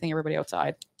off, everybody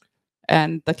outside,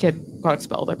 and the kid got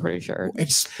expelled. I'm pretty sure.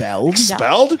 expelled. Yeah.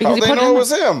 Expelled? Because How he they put it know in it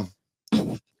was him? I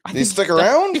Did he think stick that-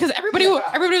 around? Because everybody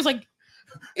was like,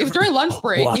 it was during lunch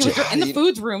break. Watch He was it. in the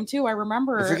foods room too. I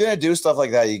remember. If you're gonna do stuff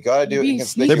like that, you gotta do it. Be You can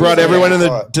sneaky. They brought Yeah, everyone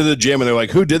I to the gym, and they're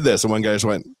like, who did this? And one guy just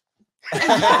went,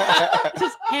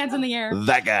 Just hands in the air.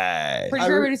 that guy. Pretty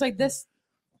sure everybody's like, this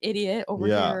idiot over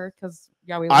Yeah. here. Because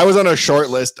we. I was on a short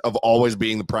list of always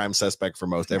being the prime suspect for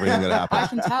most everything that I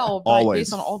happened. can tell Always.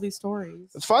 based on all these stories.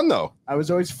 It's fun though. I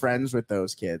was always friends with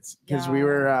those kids because we Yeah.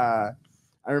 were.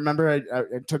 I remember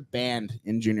I took band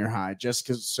in junior high just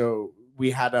because. So we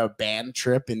had a band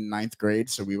trip in 9th grade,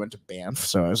 so we went to Banff.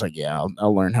 So I was like, yeah,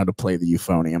 I'll learn how to play the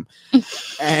euphonium.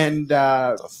 And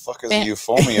What the fuck is a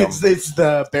euphonium? it's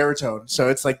the baritone. So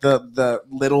it's like the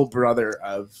little brother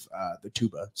of the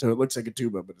tuba. So it looks like a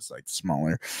tuba, but it's like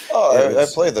smaller. Oh, I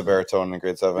was- played the baritone in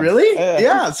grade 7. Really? Yeah.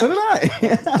 Yeah, so did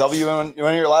I. W,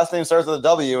 when your last name starts with a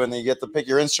W and then you get to pick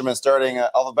your instrument starting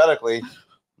alphabetically,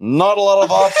 not a lot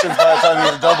of options by the time you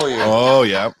get a W. Oh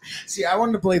yeah. See, I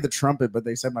wanted to play the trumpet, but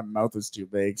they said my mouth was too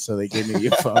big, so they gave me the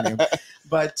euphonium.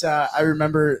 But I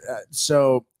remember,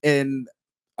 so in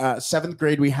 7th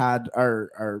grade, we had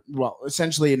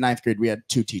essentially in 9th grade, we had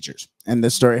 2 teachers, and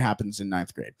this story happens in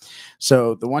 9th grade.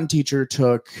 So the one teacher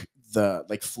took the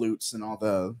flutes and all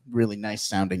the really nice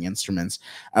sounding instruments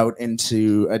out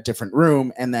into a different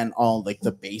room, and then all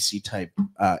the bassy type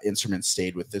instruments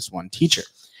stayed with this one teacher.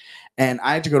 And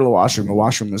I had to go to the washroom. The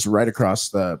washroom was right across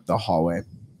the hallway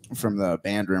from the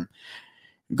band room.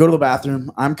 Go to the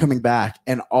bathroom. I'm coming back,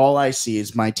 and all I see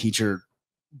is my teacher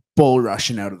bull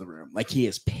rushing out of the room. Like, he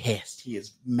is pissed. He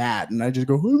is mad. And I just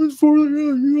go,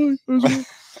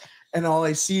 and all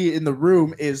I see in the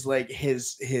room is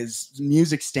his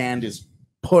music stand is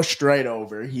pushed right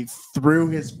over. He threw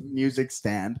his music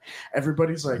stand.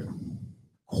 Everybody's like,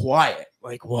 quiet,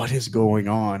 like, what is going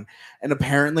on? And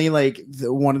apparently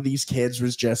one of these kids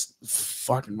was just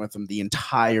fucking with him the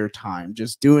entire time,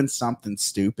 just doing something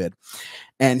stupid.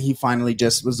 And he finally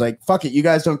just was like, fuck it, you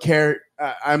guys don't care,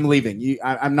 I'm leaving.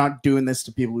 I'm not doing this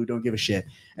to people who don't give a shit.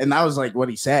 And that was what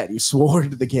he said. He swore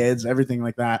to the kids, everything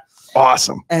like that.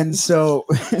 Awesome. And so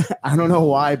I don't know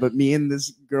why, but me and this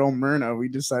girl Myrna, we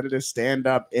decided to stand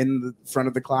up in the front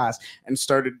of the class and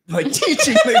started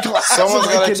teaching the class. Someone's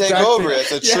got to take conducting. over.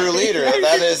 It's a true Yeah. leader.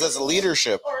 That's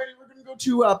leadership. All right, we're going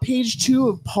to go to page 2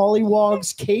 of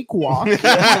Pollywog's Cakewalk. It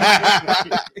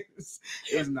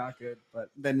was not good, but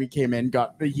then we came in,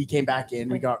 he came back in,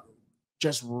 we got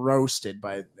just roasted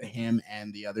by him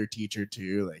and the other teacher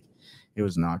too. It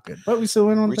was not good, but we still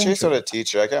went on. We chased out a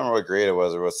teacher. I can't remember what grade it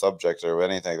was or what subject or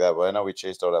anything like that, but I know we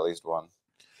chased out at least one.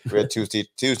 We had two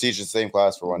teachers in the same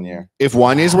class for 1 year. If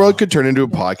Wanye's World could turn into a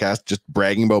podcast just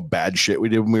bragging about bad shit we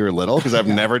did when we were little, because I've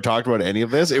never talked about any of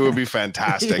this, it would be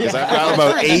fantastic. Because I've got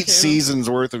about 8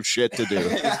 seasons worth of shit to do.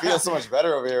 It feels so much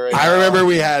better over here right I now. remember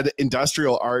we had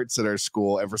industrial arts at our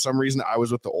school, and for some reason I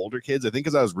was with the older kids. I think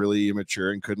because I was really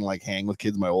immature and couldn't hang with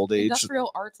kids my old age.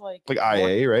 Industrial arts like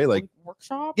IA, right?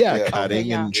 workshop. Yeah, Yeah. cutting Okay,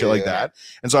 yeah. and shit like Yeah. that.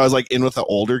 And so I was in with the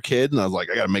older kid, and I was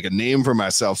like, I gotta make a name for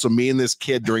myself. So me and this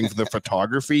kid during the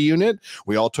photography unit,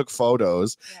 we all took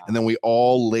photos, Yeah. and then we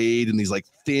all laid in these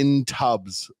thin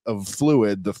tubs of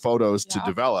fluid the photos to Yeah.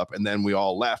 develop, and then we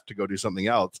all left to go do something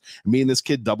else. Me and this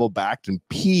kid double backed and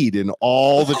peed in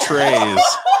all the trays,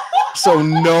 so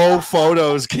no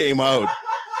photos came out.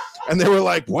 And they were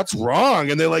like, what's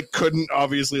wrong? And they like couldn't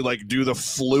obviously like do the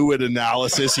fluid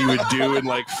analysis he would do in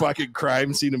like fucking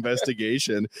crime scene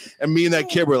investigation. And me and that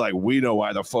kid were like, we know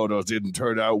why the photos didn't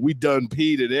turn out. We done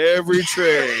peed in every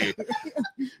tray.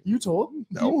 You told?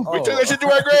 No, Oh. we took that shit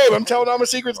to our grave. I'm telling all my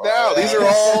secrets now. These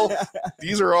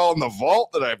are all in the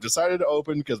vault that I've decided to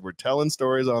open because we're telling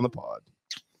stories on the pod.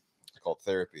 It's called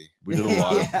therapy. We did a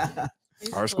lot of Yeah.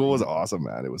 our school was awesome,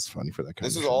 man. It was funny for that kind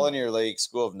This of was all in your like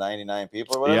school of 99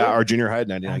 people or whatever. Yeah, our junior high had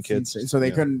 99 That's kids. insane. So they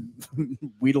Yeah.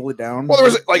 couldn't wheedle it down. Well, there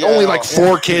was like only like Yeah.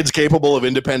 4 kids capable of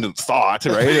independent thought,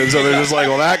 right? And so they're just like,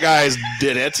 well, that guy's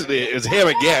did it. It's him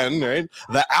again, right?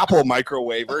 The Apple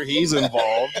microwaver, he's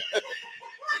involved.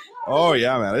 Oh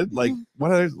yeah, man. It,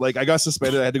 like I got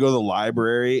suspended. I had to go to the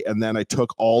library, and then I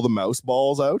took all the mouse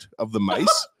balls out of the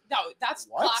mice. No, that's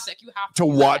What? classic. You have To do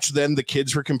that. watch then the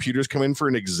kids for computers come in for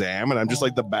an exam, and I'm just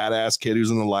like the badass kid who's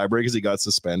in the library because he got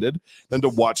suspended. Then to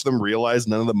watch them realize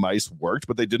none of the mice worked,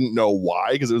 but they didn't know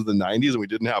why because it was the 90s and we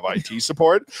didn't have IT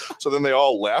support. So then they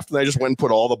all left, and I just went and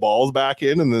put all the balls back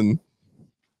in, and then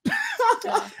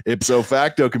ipso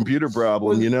facto computer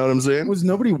problem. You know what I'm saying? Was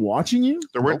nobody watching you?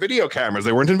 There weren't video cameras;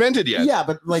 they weren't invented yet. Yeah,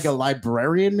 but like a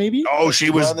librarian, maybe. Oh, she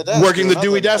was on the desk working the doing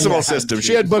Dewey nothing. Decimal Yeah, System.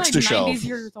 She had books She's to like show. 90s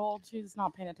years old. She's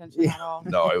not paying attention Yeah. at all.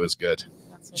 No, it was good.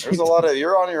 That's it. There's a lot of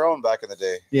you're on your own back in the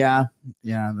day. Yeah,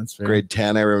 that's fair. Grade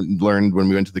 10, I learned when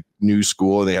we went to the new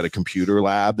school, they had a computer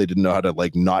lab. They didn't know how to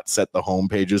like not set the home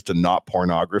pages to not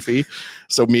pornography.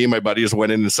 So me and my buddy just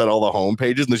went in and set all the home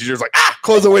pages, and the teacher's like,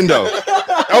 close the window.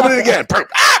 Open it again.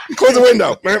 Close the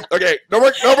window. Okay, no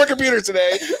more computers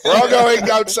today. We're all going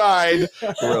outside.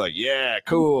 And we're like, yeah,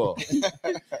 cool.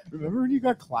 Remember when you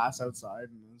got class outside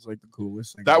and it was like the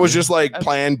coolest thing? That was just like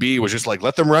plan B was just like,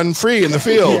 let them run free in the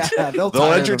field. Yeah, They'll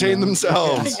tire entertain them out.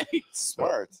 themselves.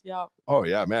 Smart. Yeah. Oh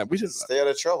yeah, man. We just Stay out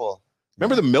of trouble.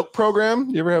 remember the milk program?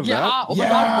 You ever have Yeah. that? Oh my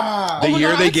God. The Oh my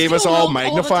year God, they I gave us steal all milk the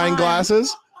magnifying time.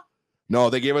 glasses. No,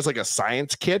 they gave us like a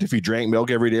science kit. If you drank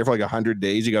milk every day for like 100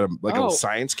 days, you got Oh. a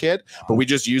science kit. But we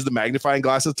just used the magnifying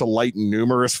glasses to light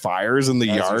numerous fires in the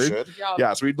As you yard. should. Yeah.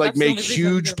 Yeah, so we'd like That's the make only reason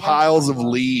huge they're piles of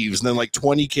magnifying leaves, and then like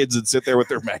 20 kids would sit there with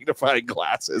their magnifying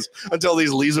glasses until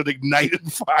these leaves would ignite in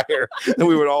fire. And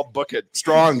we would all book it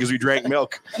strong because we drank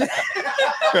milk.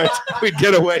 Right? We'd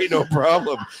get away no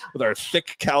problem with our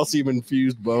thick calcium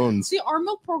infused bones. See, our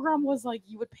milk program was like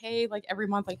you would pay like every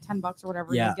month like $10 or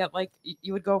whatever. Yeah. You get like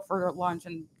you would go for lunch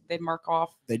and they'd mark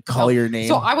off. They'd call your name.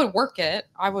 So I would work it.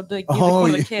 I would like be like, Oh,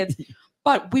 one of the yeah. kids.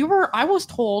 But I was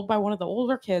told by one of the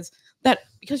older kids that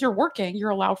because you're working, you're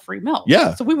allowed free milk.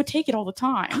 Yeah. So we would take it all the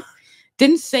time.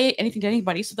 Didn't say anything to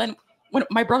anybody. So then when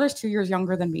my brother's 2 years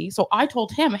younger than me, so I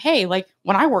told him, hey, like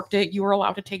when I worked it, you were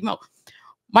allowed to take milk.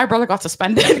 My brother got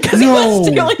suspended because he was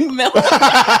No. stealing milk.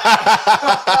 Oh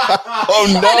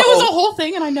And it was no. a whole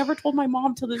thing, and I never told my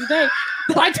mom till this day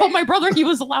that I told my brother he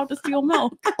was allowed to steal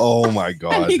milk. Oh my And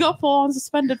god. he got full on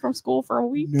suspended from school for a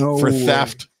week no For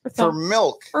theft. for, For theft-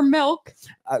 milk. for milk.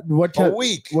 What A kind?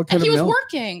 week. What kind And he of was milk?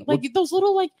 working. Like those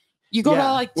little like you go Yeah.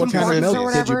 to like What Tim kind of Hortons milk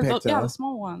or did you whatever. pick, Yeah, though? the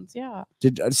small ones. Yeah.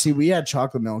 See, we had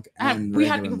chocolate milk And and we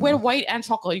had regular milk. white and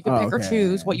chocolate. You could Oh, pick or okay.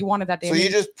 choose what you wanted that day. So you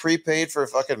just prepaid for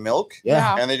fucking milk?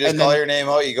 Yeah. And they just And call then- your name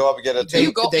out, you go up and get a They,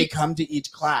 You go- they come to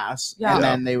each class, Yeah. and Yeah.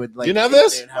 then they would like. You know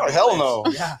this? they'd have Oh, a hell list. no.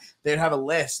 Yeah, they'd have a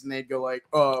list, and they'd go like,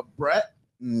 Brett,"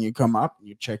 and you come up, and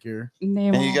you check your.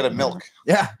 name and you get a on- milk.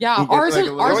 Yeah, Yeah, You get, ours like, is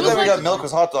a The little- ours only was time we like got milk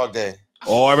was hot dog day.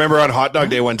 Oh, I remember on hot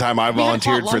dog day one time I We had hot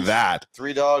volunteered for lunch. that.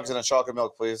 3 dogs and a chocolate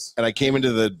milk, please. And I came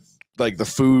into the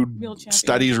food Meal champion.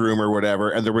 studies room or whatever,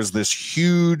 and there was this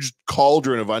huge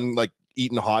cauldron of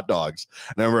eating hot dogs.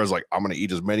 And I remember I was like, I'm gonna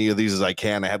eat as many of these as I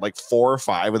can. I had like 4 or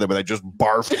 5 of them, and I just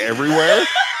barfed everywhere,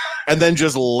 and then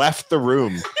just left the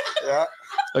room. Yeah.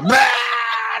 Like, "Bah,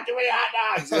 too many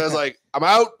hot dogs." And I was like, I'm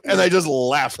out, and I just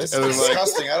left. This And is it was like,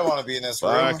 disgusting. I don't want to be in this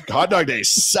room. fuck, hot dog day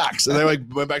sucks. And then I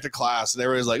went back to class, and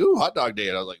everybody was like, ooh, hot dog day.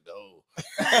 And I was like, no.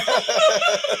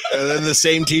 And then the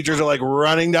same teachers are like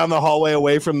running down the hallway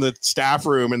away from the staff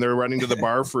room, and they're running to the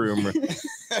barf room.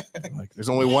 Like, there's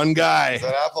only one guy.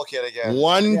 That apple kid again.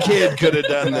 One Yeah. kid could have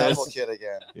done That this. apple kid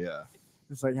again. Yeah.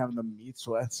 It's like having the meat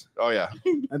sweats. Oh yeah.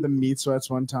 I had the meat sweats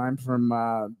one time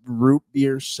from root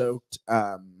beer soaked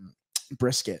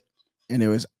brisket, and it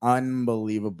was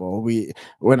unbelievable.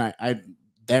 When I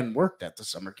then worked at the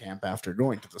summer camp after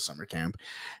going to the summer camp,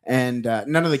 and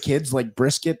none of the kids like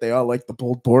brisket. They all like the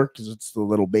pulled pork because it's the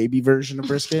little baby version of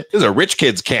brisket. This is a rich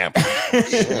kids camp.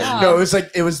 No,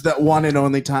 it was the one and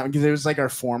only time because it was like our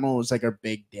formal. It was like our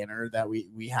big dinner that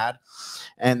we had,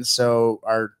 and so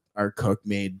our cook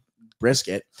made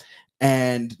brisket,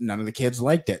 and none of the kids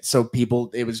liked it. So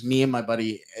it was me and my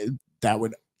buddy that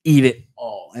would eat it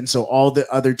all. And so all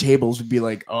the other tables would be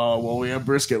like, oh, well, we have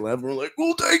brisket left. We're like,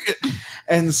 we'll take it.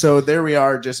 And so there we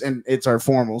are, and it's our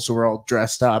formal, so we're all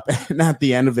dressed up. And at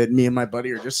the end of it, me and my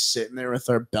buddy are just sitting there with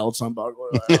our belts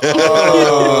unbuckled. Like,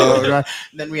 oh, God.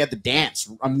 And then we had the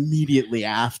dance immediately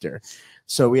after.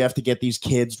 So we have to get these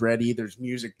kids ready. There's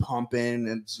music pumping,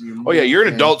 and you're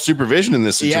an adult supervision in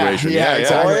this situation. Yeah,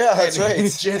 exactly. Oh, yeah, that's right.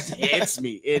 It just hits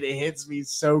me. It hits me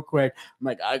so quick. I'm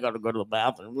like, I gotta go to the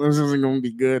bathroom. This isn't gonna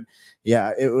be good.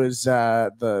 Yeah, it was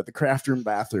the craft room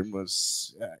bathroom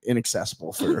was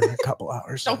inaccessible for a couple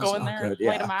hours. Don't go in there. Good.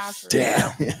 Light Yeah. a match.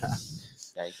 Damn. Yeah.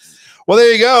 Yikes. Well,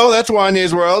 there you go. That's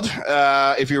Wanye's World.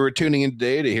 If you were tuning in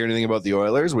today to hear anything about the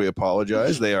Oilers, we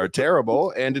apologize. They are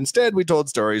terrible. And instead, we told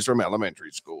stories from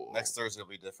elementary school. Next Thursday will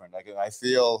be different. I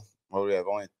feel, what do we have?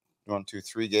 Only 1, 2,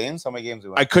 3 games? How many games do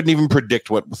we have? I couldn't even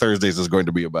predict what Thursdays is going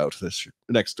to be about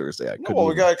next Thursday. Well,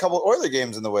 we got a couple Oiler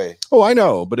games in the way. Oh, I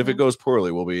know. But if it goes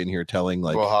poorly, we'll be in here telling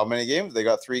Well, how many games? They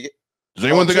got 3 games. Does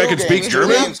anyone think I can speak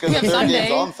German? Because the We have third Sunday.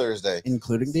 game's on Thursday.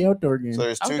 Including the outdoor game. So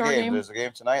there's 2 Outdoor games. game. There's a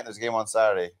game tonight and there's a game on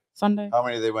Saturday. Sunday. How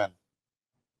many did they win?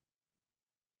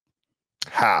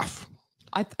 Half.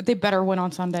 They better win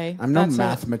on Sunday. I'm no That's it.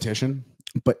 mathematician,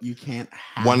 but you can't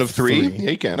have 1 of 3?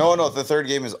 Yeah, you can. No, the third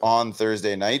game is on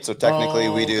Thursday night. So technically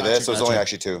we do gotcha, this. So it's only gotcha.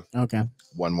 actually 2. Okay.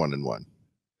 1, 1, and 1.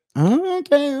 Oh,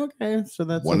 okay. So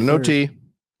that's 1 a in third. OT.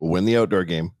 We'll win the outdoor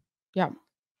game. Yeah.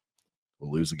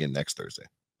 We'll lose again next Thursday.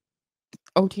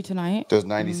 OT tonight. There's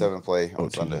 97 play on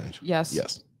OT Sunday. night. Yes.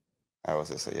 Yes. I was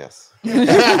going to say yes.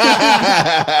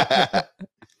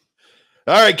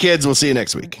 All right, kids. We'll see you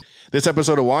next week. This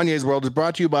episode of Wanye's World is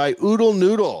brought to you by Oodle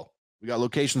Noodle. We got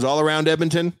locations all around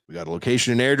Edmonton. We got a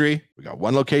location in Airdrie. We got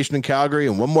 1 location in Calgary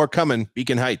and 1 more coming,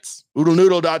 Beacon Heights.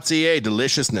 OodleNoodle.ca,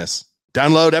 deliciousness.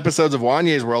 Download episodes of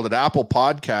Wanye's World at Apple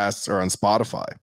Podcasts or on Spotify.